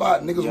that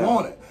spot, niggas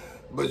want it.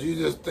 But you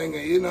just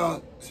thinking, you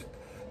know,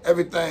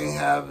 everything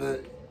have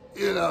it,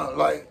 you know,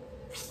 like,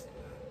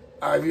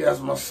 if you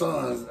ask my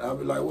sons, I'll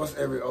be like, what's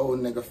every old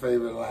nigga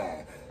favorite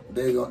line?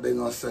 They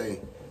gonna say,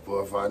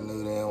 boy, if I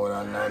knew then what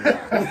I know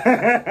now.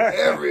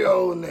 Every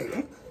old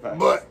nigga.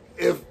 But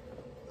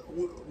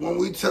when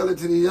we tell it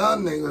to the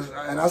young niggas,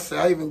 and I say,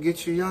 I even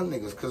get you young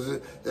niggas, because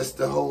it's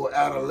the whole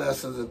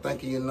adolescence and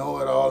thinking you know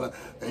it all,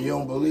 and you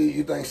don't believe,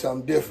 you think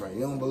something different.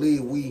 You don't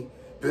believe we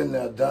been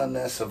there, done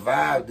that,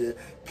 survived it,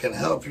 can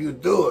help you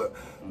do it.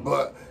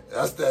 But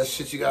that's that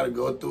shit you gotta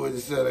go through it. You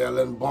said, I gotta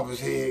let him bump his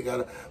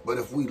head, but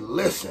if we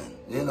listen,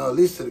 you know, at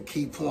least to the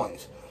key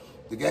points,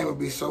 the game would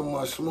be so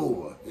much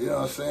smoother. You know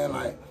what I'm saying?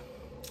 Like,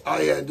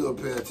 all you had to do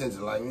is pay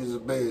attention. Like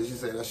Music Baby, she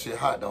said that shit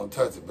hot, don't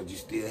touch it, but you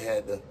still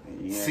had to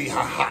see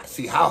how hot.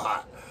 You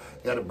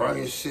gotta burn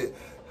your shit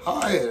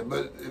hard,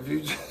 but if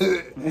you just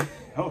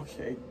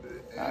okay.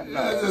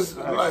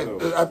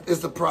 It's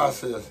the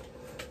process.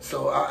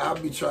 So I'll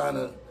be trying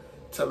to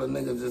tell a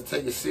nigga just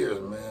take it serious,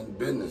 man.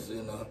 Business,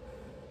 you know.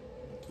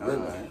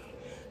 Business. Right.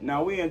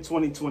 Now we in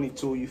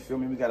 2022. You feel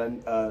me? We got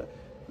a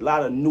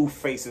lot of new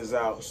faces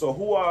out. So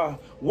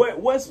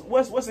what's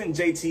in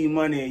JT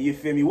Money? You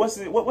feel me?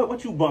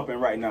 What you bumping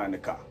right now in the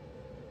car?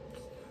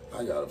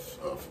 I got a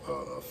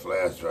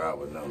flash drive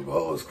with nothing but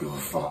old school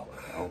funk.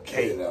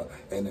 Okay. You know,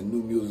 and the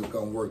new music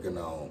I'm working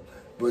on.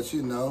 But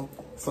you know,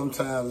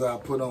 sometimes I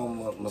put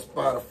on my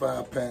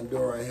Spotify,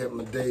 Pandora, and hit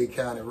my Dade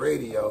County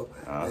radio,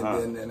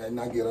 and then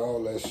I get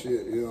all that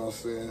shit. You know what I'm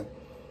saying?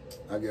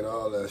 I get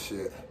all that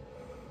shit.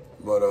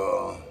 But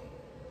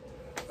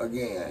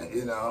again,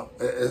 you know,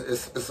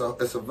 it's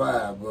a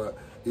vibe. But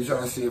you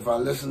trying to see if I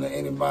listen to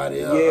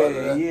anybody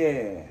else?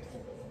 Yeah.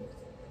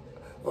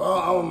 Well,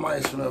 I'm a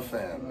Mike Smith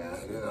fan, man.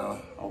 You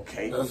know.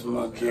 Okay. That's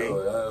my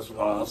deal. That's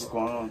what's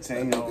going on,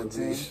 team.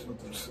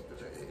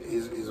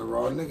 He's a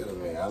raw nigga to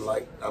me. I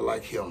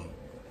like him,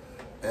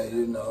 and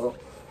you know,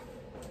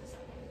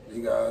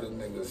 you got other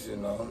niggas. You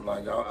know,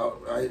 like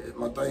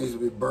my thing used to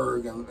be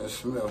Berg and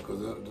Smith, because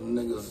the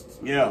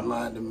niggas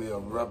reminded me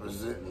of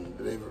representing.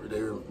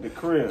 The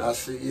crib. I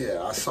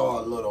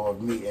saw a little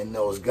of me in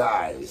those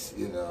guys.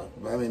 You know,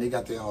 but I mean, they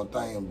got their own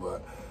thing,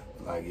 but.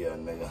 Like, yeah,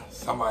 nigga,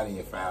 somebody in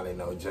your family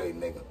know Jay,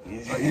 nigga.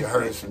 So you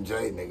heard some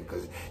Jay, nigga,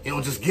 because you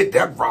don't just get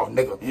that raw,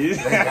 nigga. They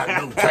ain't got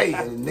no Jay,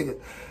 and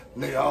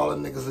nigga, all the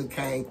niggas who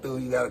came through,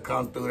 you got to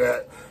come through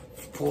that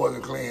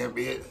poison clean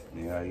bitch.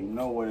 Yeah, you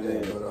know what it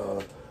is.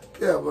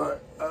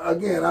 But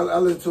again, I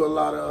listen to a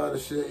lot of other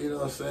shit, you know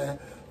what I'm saying?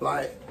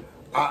 Like,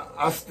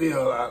 I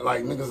still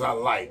like niggas I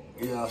like,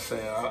 you know what I'm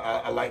saying?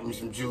 I like me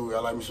some Jewelry, I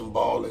like me some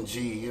Ball and G,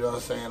 you know what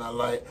I'm saying? I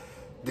like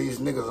these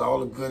niggas, all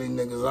the goody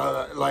niggas,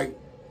 I like.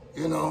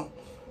 You know,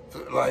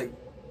 like,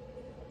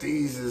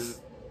 these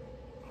is,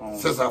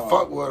 since I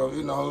fuck with them,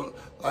 you know,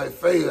 like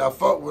Faith, I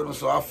fuck with them,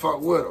 so I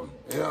fuck with them.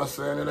 You know what I'm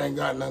saying? It ain't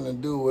got nothing to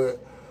do with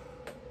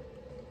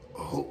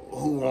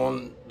who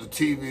on the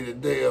TV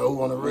today or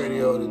who on the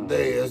radio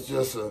today. It's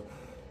just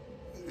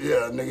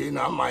nigga, you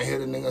know, I might hear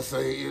the nigga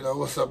say, you know,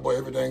 what's up, boy,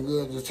 everything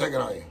good? Just checking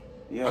on you.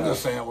 Yeah. I'm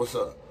just saying, what's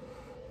up?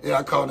 Yeah,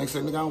 I call nigga, say,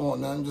 nigga, I don't want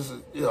nothing. Just,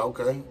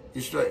 okay,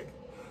 you straight.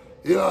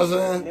 You know what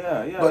I'm saying?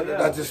 Yeah. But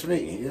that's just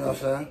me, you know what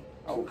I'm saying?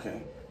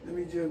 Okay. Let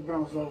me just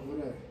bounce off of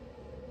that.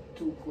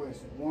 2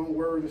 questions. One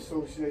word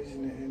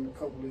association and a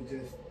couple of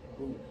just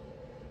who.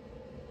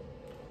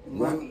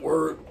 One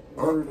word.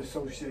 Word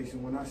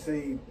association. When I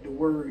say the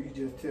word, you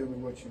just tell me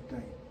what you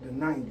think. The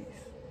 90s.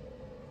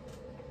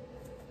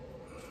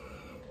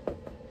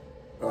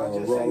 I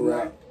just raw say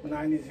rap.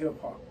 90s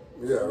hip hop.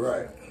 Yeah,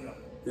 right.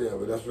 Yeah,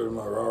 but that's really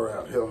my raw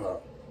rap, hip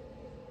hop.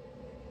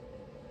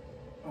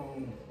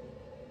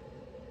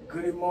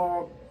 Goody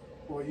Mob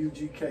or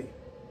UGK?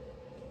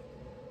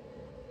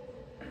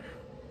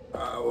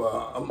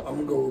 Well, I'm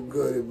gonna go with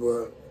Goody,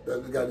 but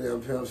that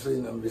goddamn Pimp C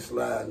and be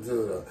sliding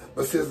too though.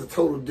 But see, it's a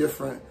total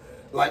different.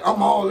 Like,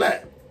 I'm all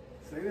that.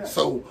 Say that.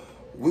 So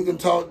we can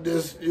talk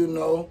this, you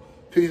know,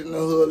 peace in the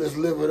hood, let's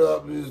live it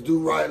up, let's do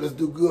right, let's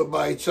do good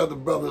by each other,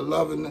 brother,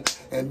 loving it.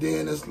 And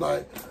then it's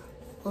like,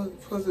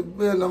 what's it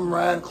been? I'm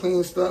riding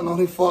clean, stunting on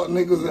these fuck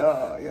niggas.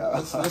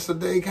 That's a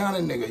Dade County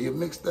nigga. You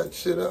mix that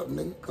shit up,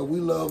 nigga, because we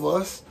love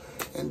us.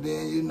 And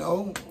then, you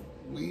know,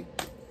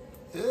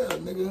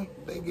 nigga,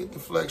 they get the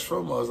flex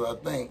from us, I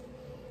think.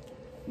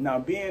 Now,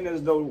 being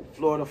as though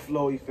Florida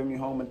Flow, you feel me,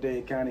 home of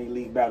Dade County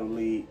Elite Battle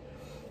League,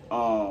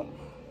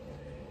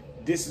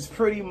 this is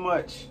pretty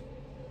much,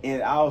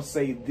 and I'll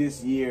say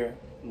this year,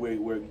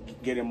 we're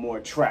getting more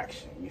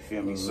traction, you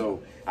feel me?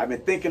 So I've been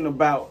thinking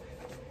about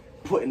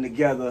putting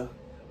together,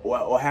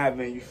 or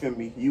having, you feel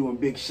me, you and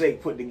Big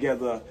Shake put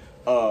together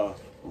a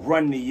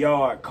Run the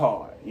Yard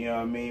card, you know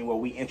what I mean, where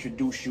we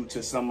introduce you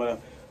to some of,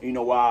 you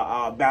know,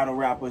 our battle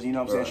rappers, you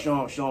know what I'm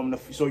saying,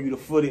 show you the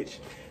footage.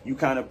 You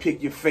kind of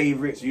pick your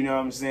favorites, you know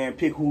what I'm saying,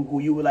 pick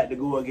who you would like to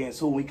go against,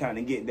 who we kind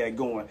of get that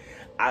going.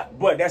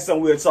 But that's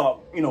something we'll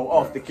talk, you know,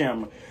 off the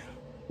camera.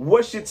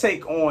 What's your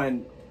take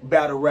on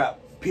battle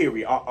rap,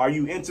 period? Are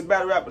you into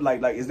battle rap?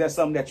 Like, is that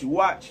something that you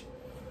watch?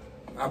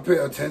 I pay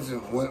attention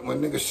when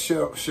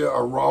niggas share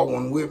a raw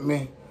one with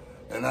me,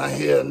 and I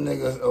hear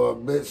niggas or a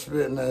bitch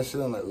spitting that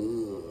shit. I'm like,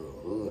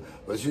 ooh.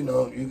 But you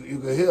know, you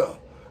can hear.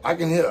 I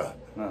can hear.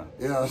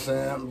 You know what I'm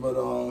saying? But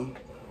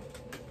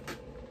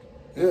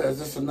yeah, it's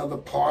just another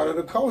part of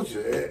the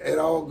culture. It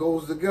all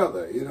goes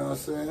together. You know what I'm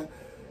saying?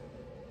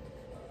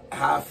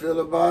 How I feel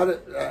about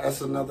it,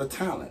 that's another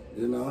talent.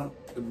 You know,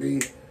 to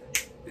be,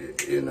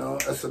 you know,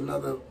 that's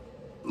another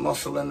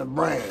muscle in the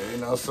brain. You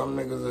know, some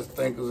niggas is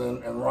thinkers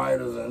and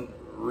writers and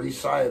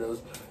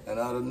reciters, and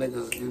other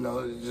niggas, you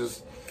know,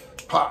 just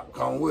pop,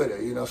 come with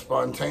it, you know,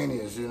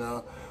 spontaneous, you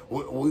know.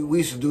 We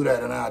used to do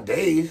that in our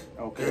days.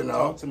 Okay, you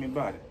know. Talk to me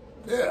about it.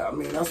 Yeah, I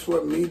mean, that's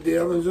what me,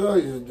 Dale, and Joy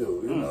used to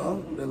do, you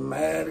know. The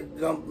mad,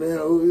 jump in,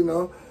 you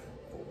know.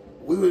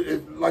 We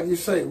were, like you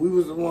say, we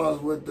was the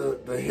ones with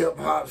the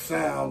hip-hop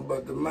sound,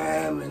 but the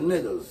Miami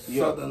niggas,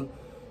 Southern,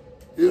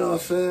 you know what I'm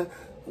saying?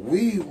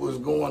 We was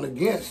going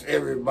against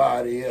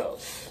everybody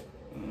else.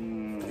 You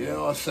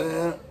know what I'm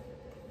saying?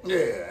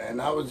 Yeah, and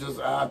that was just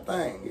our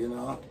thing, you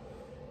know.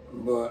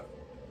 But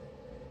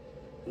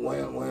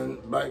when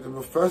back to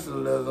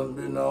professionalism,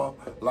 you know,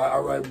 like,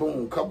 all right,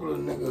 boom, couple of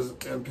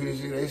niggas in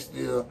PG, they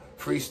still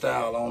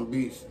freestyle on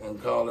beats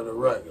and call it a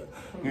record.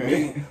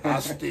 Me, I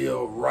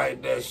still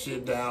write that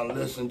shit down,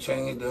 listen,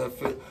 change that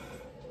fit.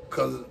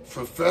 Because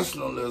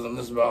professionalism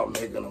is about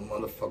making a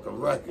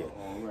motherfucking record.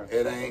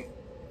 It ain't,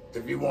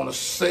 if you want to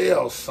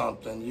sell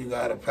something, you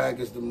got to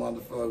package the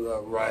motherfucker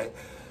up right,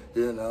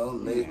 you know,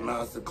 make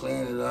master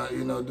clean it up,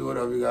 you know, do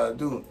whatever you got to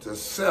do to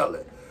sell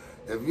it.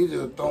 If you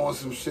just throwing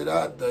some shit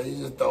out there, you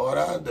just throw it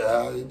out there.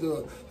 How you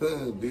do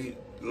it? Beat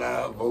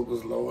loud,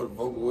 vocals lower,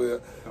 vocal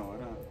well.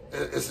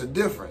 It's a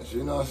difference,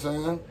 you know what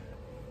I'm saying?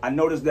 I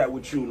noticed that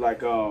with you,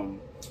 like,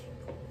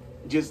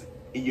 just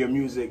in your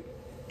music,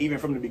 even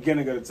from the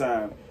beginning of the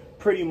time,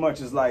 pretty much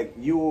is like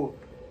you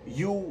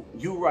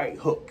write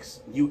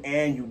hooks, you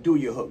do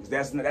your hooks.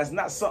 That's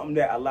not something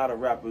that a lot of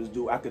rappers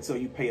do. I could tell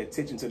you pay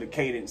attention to the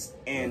cadence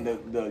and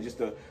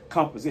the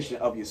composition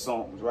of your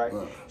songs, right?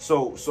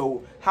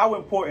 So how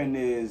important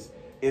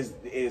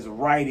is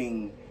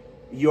writing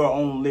your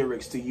own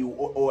lyrics to you,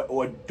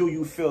 or do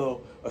you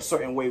feel a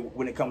certain way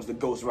when it comes to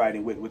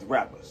ghostwriting with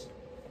rappers?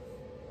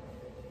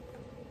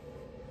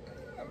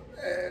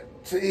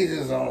 To each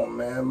his own,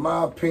 man.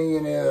 My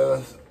opinion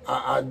is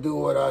I do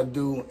what I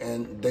do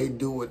and they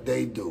do what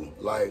they do.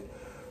 Like,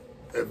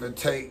 if it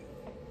take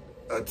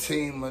a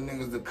team of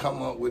niggas to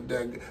come up with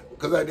that,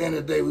 because at the end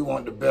of the day, we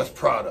want the best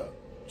product.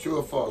 True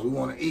or false? We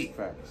want to eat.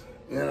 Facts.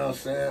 You know what I'm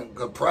saying?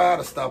 Because pride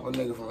to stop a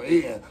nigga from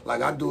eating.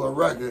 Like, I do a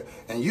record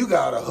and you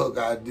got a hook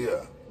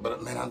idea.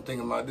 But, man, I'm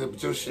thinking about this,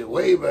 but your shit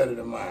way better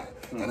than mine.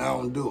 And I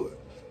don't do it.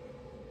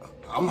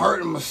 I'm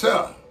hurting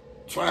myself.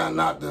 Trying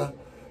not to,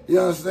 you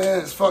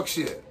understand? It's fuck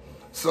shit.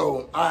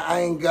 So,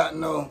 I ain't got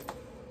no,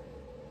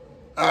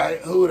 all right,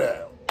 who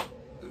that?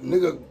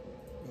 Nigga,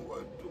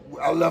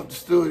 I left the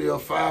studio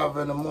 5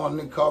 in the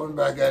morning. Nigga called me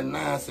back at 9.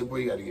 I said, boy,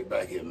 you got to get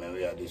back here, man.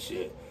 We got this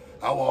shit.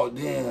 I walked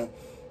in,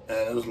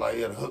 and it was like,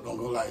 yeah, the hook gonna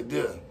go like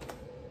this.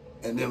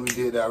 And then we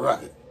did that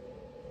record.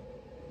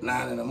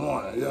 9 in the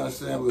morning. You know what I'm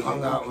saying? We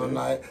hung out one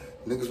night.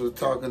 Niggas was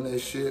talking that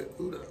shit.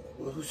 Who that?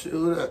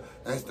 Who that?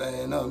 Next thing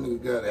you know,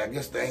 nigga got it. I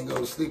guess they ain't go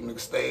to sleep. Nigga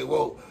stay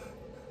woke.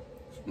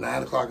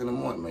 9 o'clock in the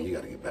morning, man, you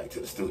got to get back to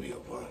the studio,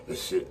 boy.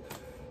 This shit.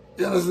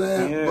 You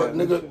understand? Yeah, but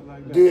nigga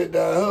like did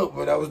that hook,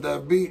 but that was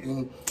that beat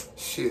and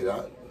shit.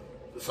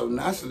 So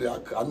naturally,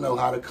 I know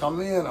how to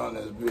come in on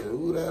this bit.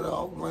 Who that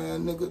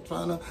off-brand nigga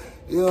trying to,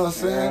 you know what I'm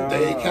saying?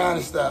 They kind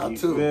of style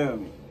too. Feel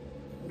me?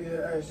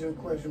 Yeah, ask you a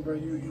question, bro.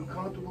 You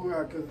comfortable?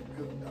 Because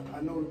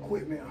I know the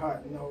equipment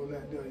hot and all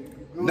that.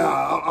 You good?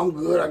 Nah, I'm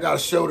good. I got a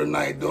show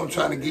tonight, though. I'm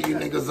trying to give you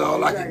niggas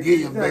all I can give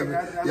you, baby.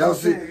 Y'all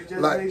see,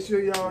 just like, make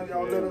sure y'all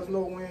let us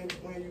know when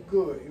you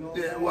good. You know what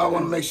I'm saying? Well, I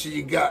want to make sure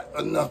you got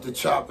enough to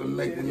chop and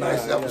make a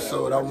nice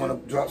episode. I want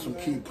to drop some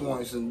key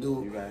points and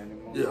do,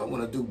 Yeah, I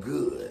want to do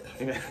good.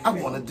 I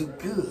want to do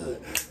good.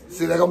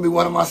 See, that's gonna be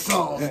one of my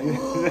songs.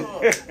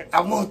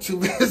 I want to.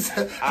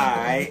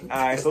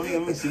 Alright. So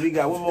let me see. We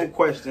got one more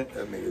question.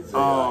 That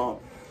nigga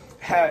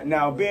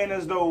Now, being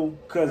as though,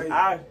 cause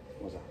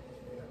what's up?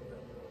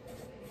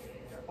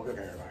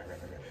 Okay.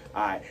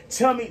 Alright.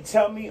 Tell me,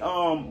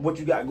 what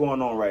you got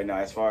going on right now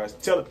as far as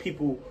tell the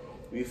people,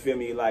 you feel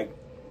me, like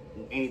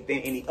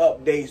anything, any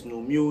updates,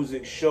 new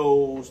music,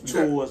 shows,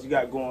 tours you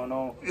got going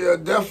on? Yeah,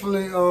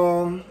 definitely.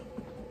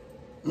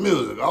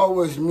 Music,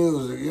 always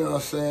music. You know what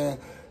I'm saying?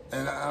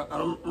 And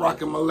I'm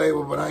rocking my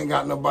label, but I ain't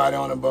got nobody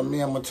on it but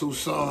me and my two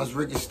sons,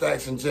 Ricky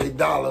Stacks and Jay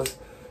Dollars.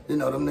 You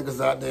know, them niggas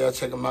out there,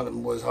 check them out,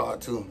 them boys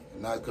hard too.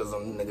 Not because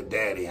I'm nigga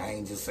daddy, I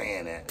ain't just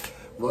saying that.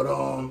 But,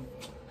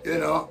 you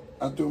know,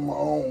 I do my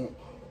own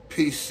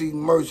PC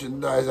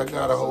merchandise. I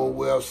got a whole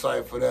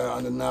website for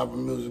that,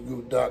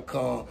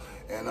 undeniablemusicgroup.com,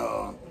 and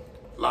a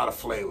lot of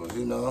flavors,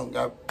 you know.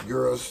 Got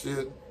girl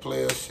shit,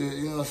 player shit,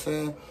 you know what I'm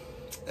saying?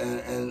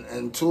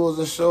 And tours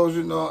and shows,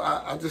 you know,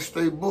 I just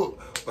stay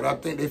booked. But I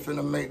think they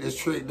finna make this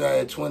trick down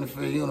at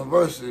 25th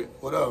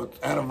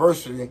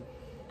anniversary,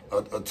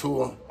 a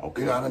tour.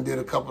 Okay. You know, I done did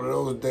a couple of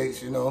those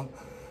dates, you know.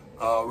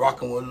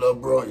 Rocking with Lil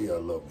Bro. Yeah,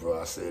 Lil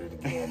Bro, I said it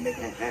again,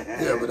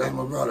 nigga. Yeah, but that's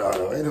my brother.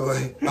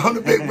 Anyway, I'm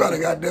the big brother,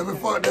 goddammit.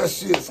 Fuck that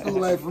shit.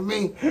 School ain't for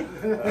me.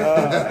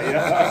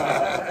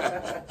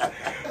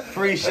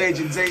 Appreciate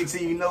you, JT.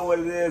 You know what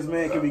it is,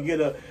 man. Can we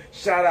get a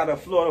shout out to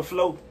Florida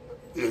Flow?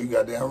 Yeah, you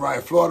got damn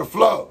right. Florida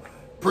Flow.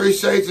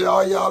 Appreciate you,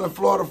 all y'all in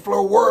Florida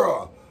Flow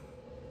world.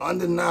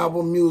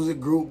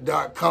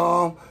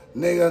 Undeniablemusicgroup.com.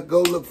 Nigga,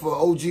 go look for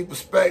OG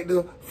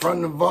Perspective,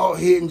 From the Vault,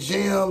 Hidden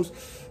Gems,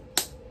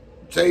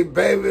 J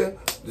Baby,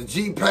 the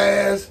G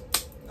Pass.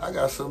 I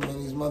got so many of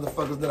these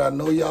motherfuckers that I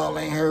know y'all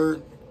ain't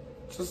heard.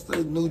 Just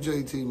the new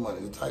JT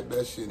Money. Type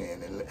that shit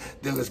in, and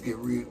then let's get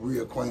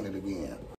reacquainted again.